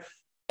need there,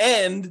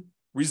 and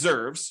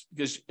reserves,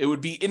 because it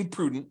would be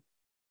imprudent.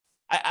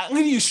 I'm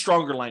going to use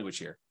stronger language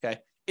here, okay?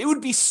 It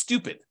would be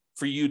stupid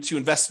for you to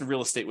invest in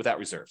real estate without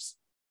reserves,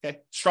 okay?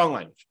 Strong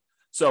language.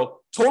 So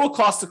total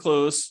cost to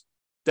close,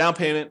 down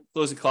payment,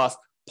 closing costs,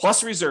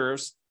 plus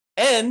reserves.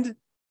 And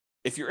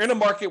if you're in a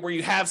market where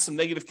you have some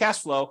negative cash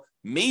flow,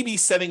 maybe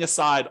setting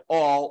aside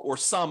all or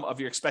some of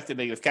your expected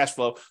negative cash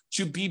flow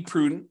to be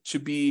prudent, to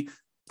be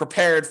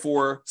prepared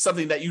for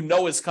something that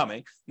is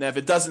coming. Now, if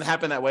it doesn't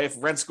happen that way, if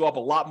rents go up a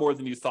lot more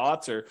than you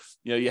thought, or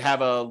you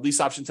have a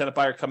lease option tenant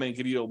buyer come in and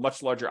give you a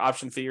much larger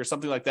option fee or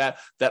something like that,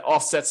 that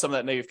offsets some of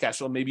that negative cash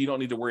flow, maybe you don't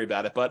need to worry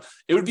about it. But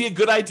it would be a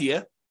good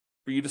idea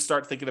for you to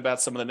start thinking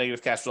about some of the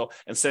negative cash flow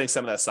and setting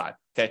some of that aside.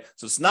 Okay,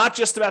 so it's not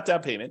just about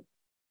down payment.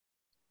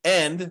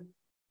 And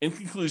in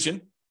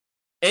conclusion,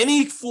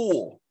 any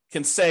fool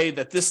can say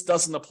that this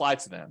doesn't apply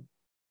to them,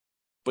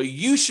 but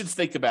you should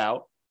think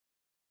about,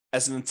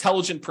 as an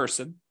intelligent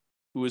person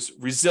who is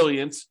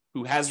resilient,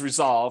 who has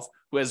resolve,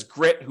 who has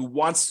grit, who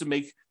wants to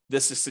make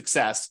this a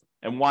success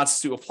and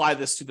wants to apply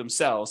this to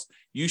themselves,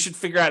 you should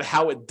figure out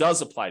how it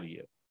does apply to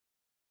you.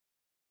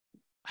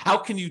 How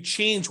can you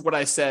change what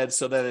I said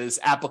so that it is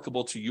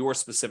applicable to your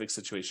specific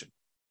situation?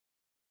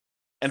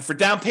 And for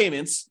down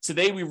payments,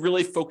 today we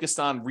really focused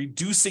on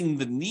reducing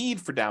the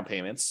need for down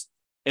payments.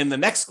 In the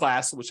next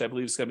class, which I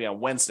believe is going to be on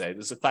Wednesday,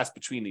 there's a class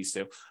between these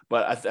two,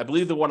 but I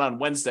believe the one on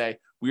Wednesday,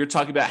 we were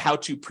talking about how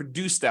to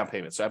produce down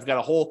payments. So I've got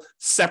a whole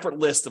separate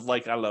list of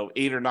 8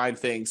 or 9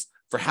 things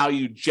for how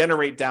you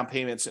generate down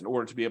payments in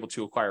order to be able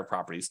to acquire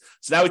properties.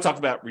 So now we talked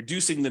about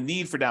reducing the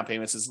need for down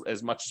payments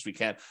as much as we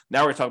can.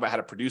 Now we're talking about how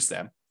to produce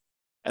them,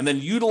 and then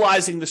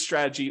utilizing the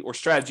strategy or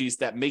strategies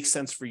that make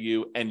sense for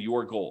you and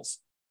your goals.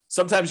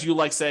 Sometimes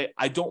you say,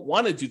 I don't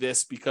want to do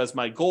this because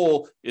my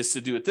goal is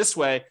to do it this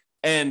way,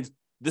 and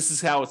this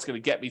is how it's going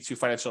to get me to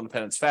financial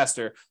independence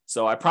faster.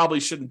 So I probably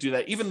shouldn't do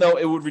that, even though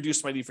it would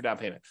reduce my need for down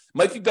payment. It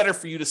might be better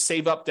for you to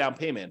save up down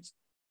payment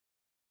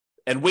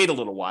and wait a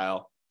little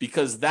while,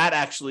 because that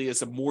actually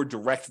is a more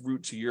direct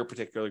route to your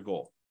particular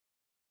goal.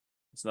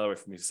 That's another way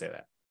for me to say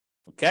that.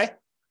 Okay?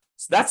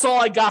 So that's all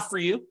I got for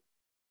you.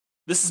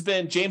 This has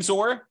been James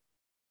Orr.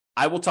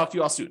 I will talk to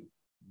you all soon.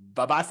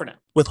 Bye-bye for now.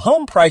 With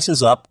home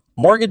prices up,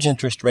 mortgage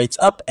interest rates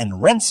up, and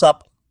rents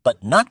up,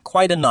 but not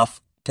quite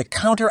enough to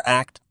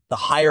counteract the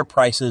higher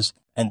prices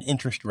and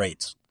interest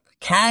rates,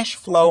 cash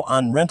flow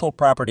on rental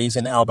properties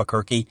in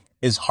Albuquerque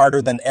is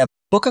harder than ever.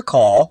 Book a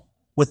call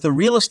with the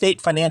Real Estate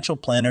Financial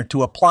Planner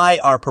to apply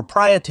our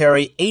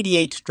proprietary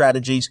 88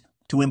 strategies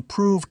to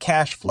improve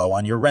cash flow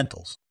on your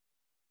rentals.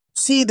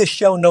 See the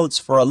show notes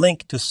for a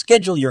link to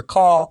schedule your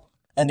call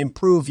and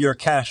improve your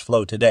cash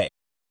flow today.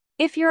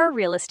 If you're a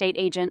real estate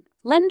agent,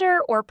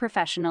 lender, or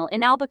professional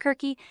in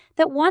Albuquerque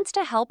that wants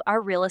to help our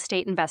real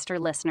estate investor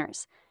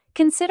listeners,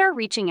 consider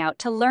reaching out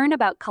to learn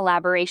about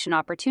collaboration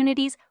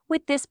opportunities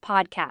with this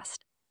podcast.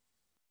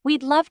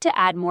 We'd love to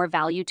add more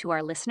value to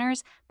our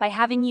listeners by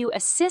having you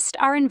assist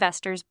our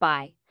investors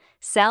buy,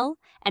 sell,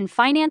 and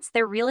finance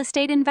their real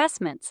estate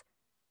investments.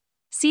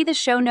 See the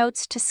show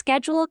notes to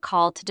schedule a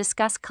call to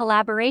discuss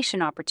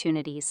collaboration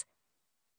opportunities.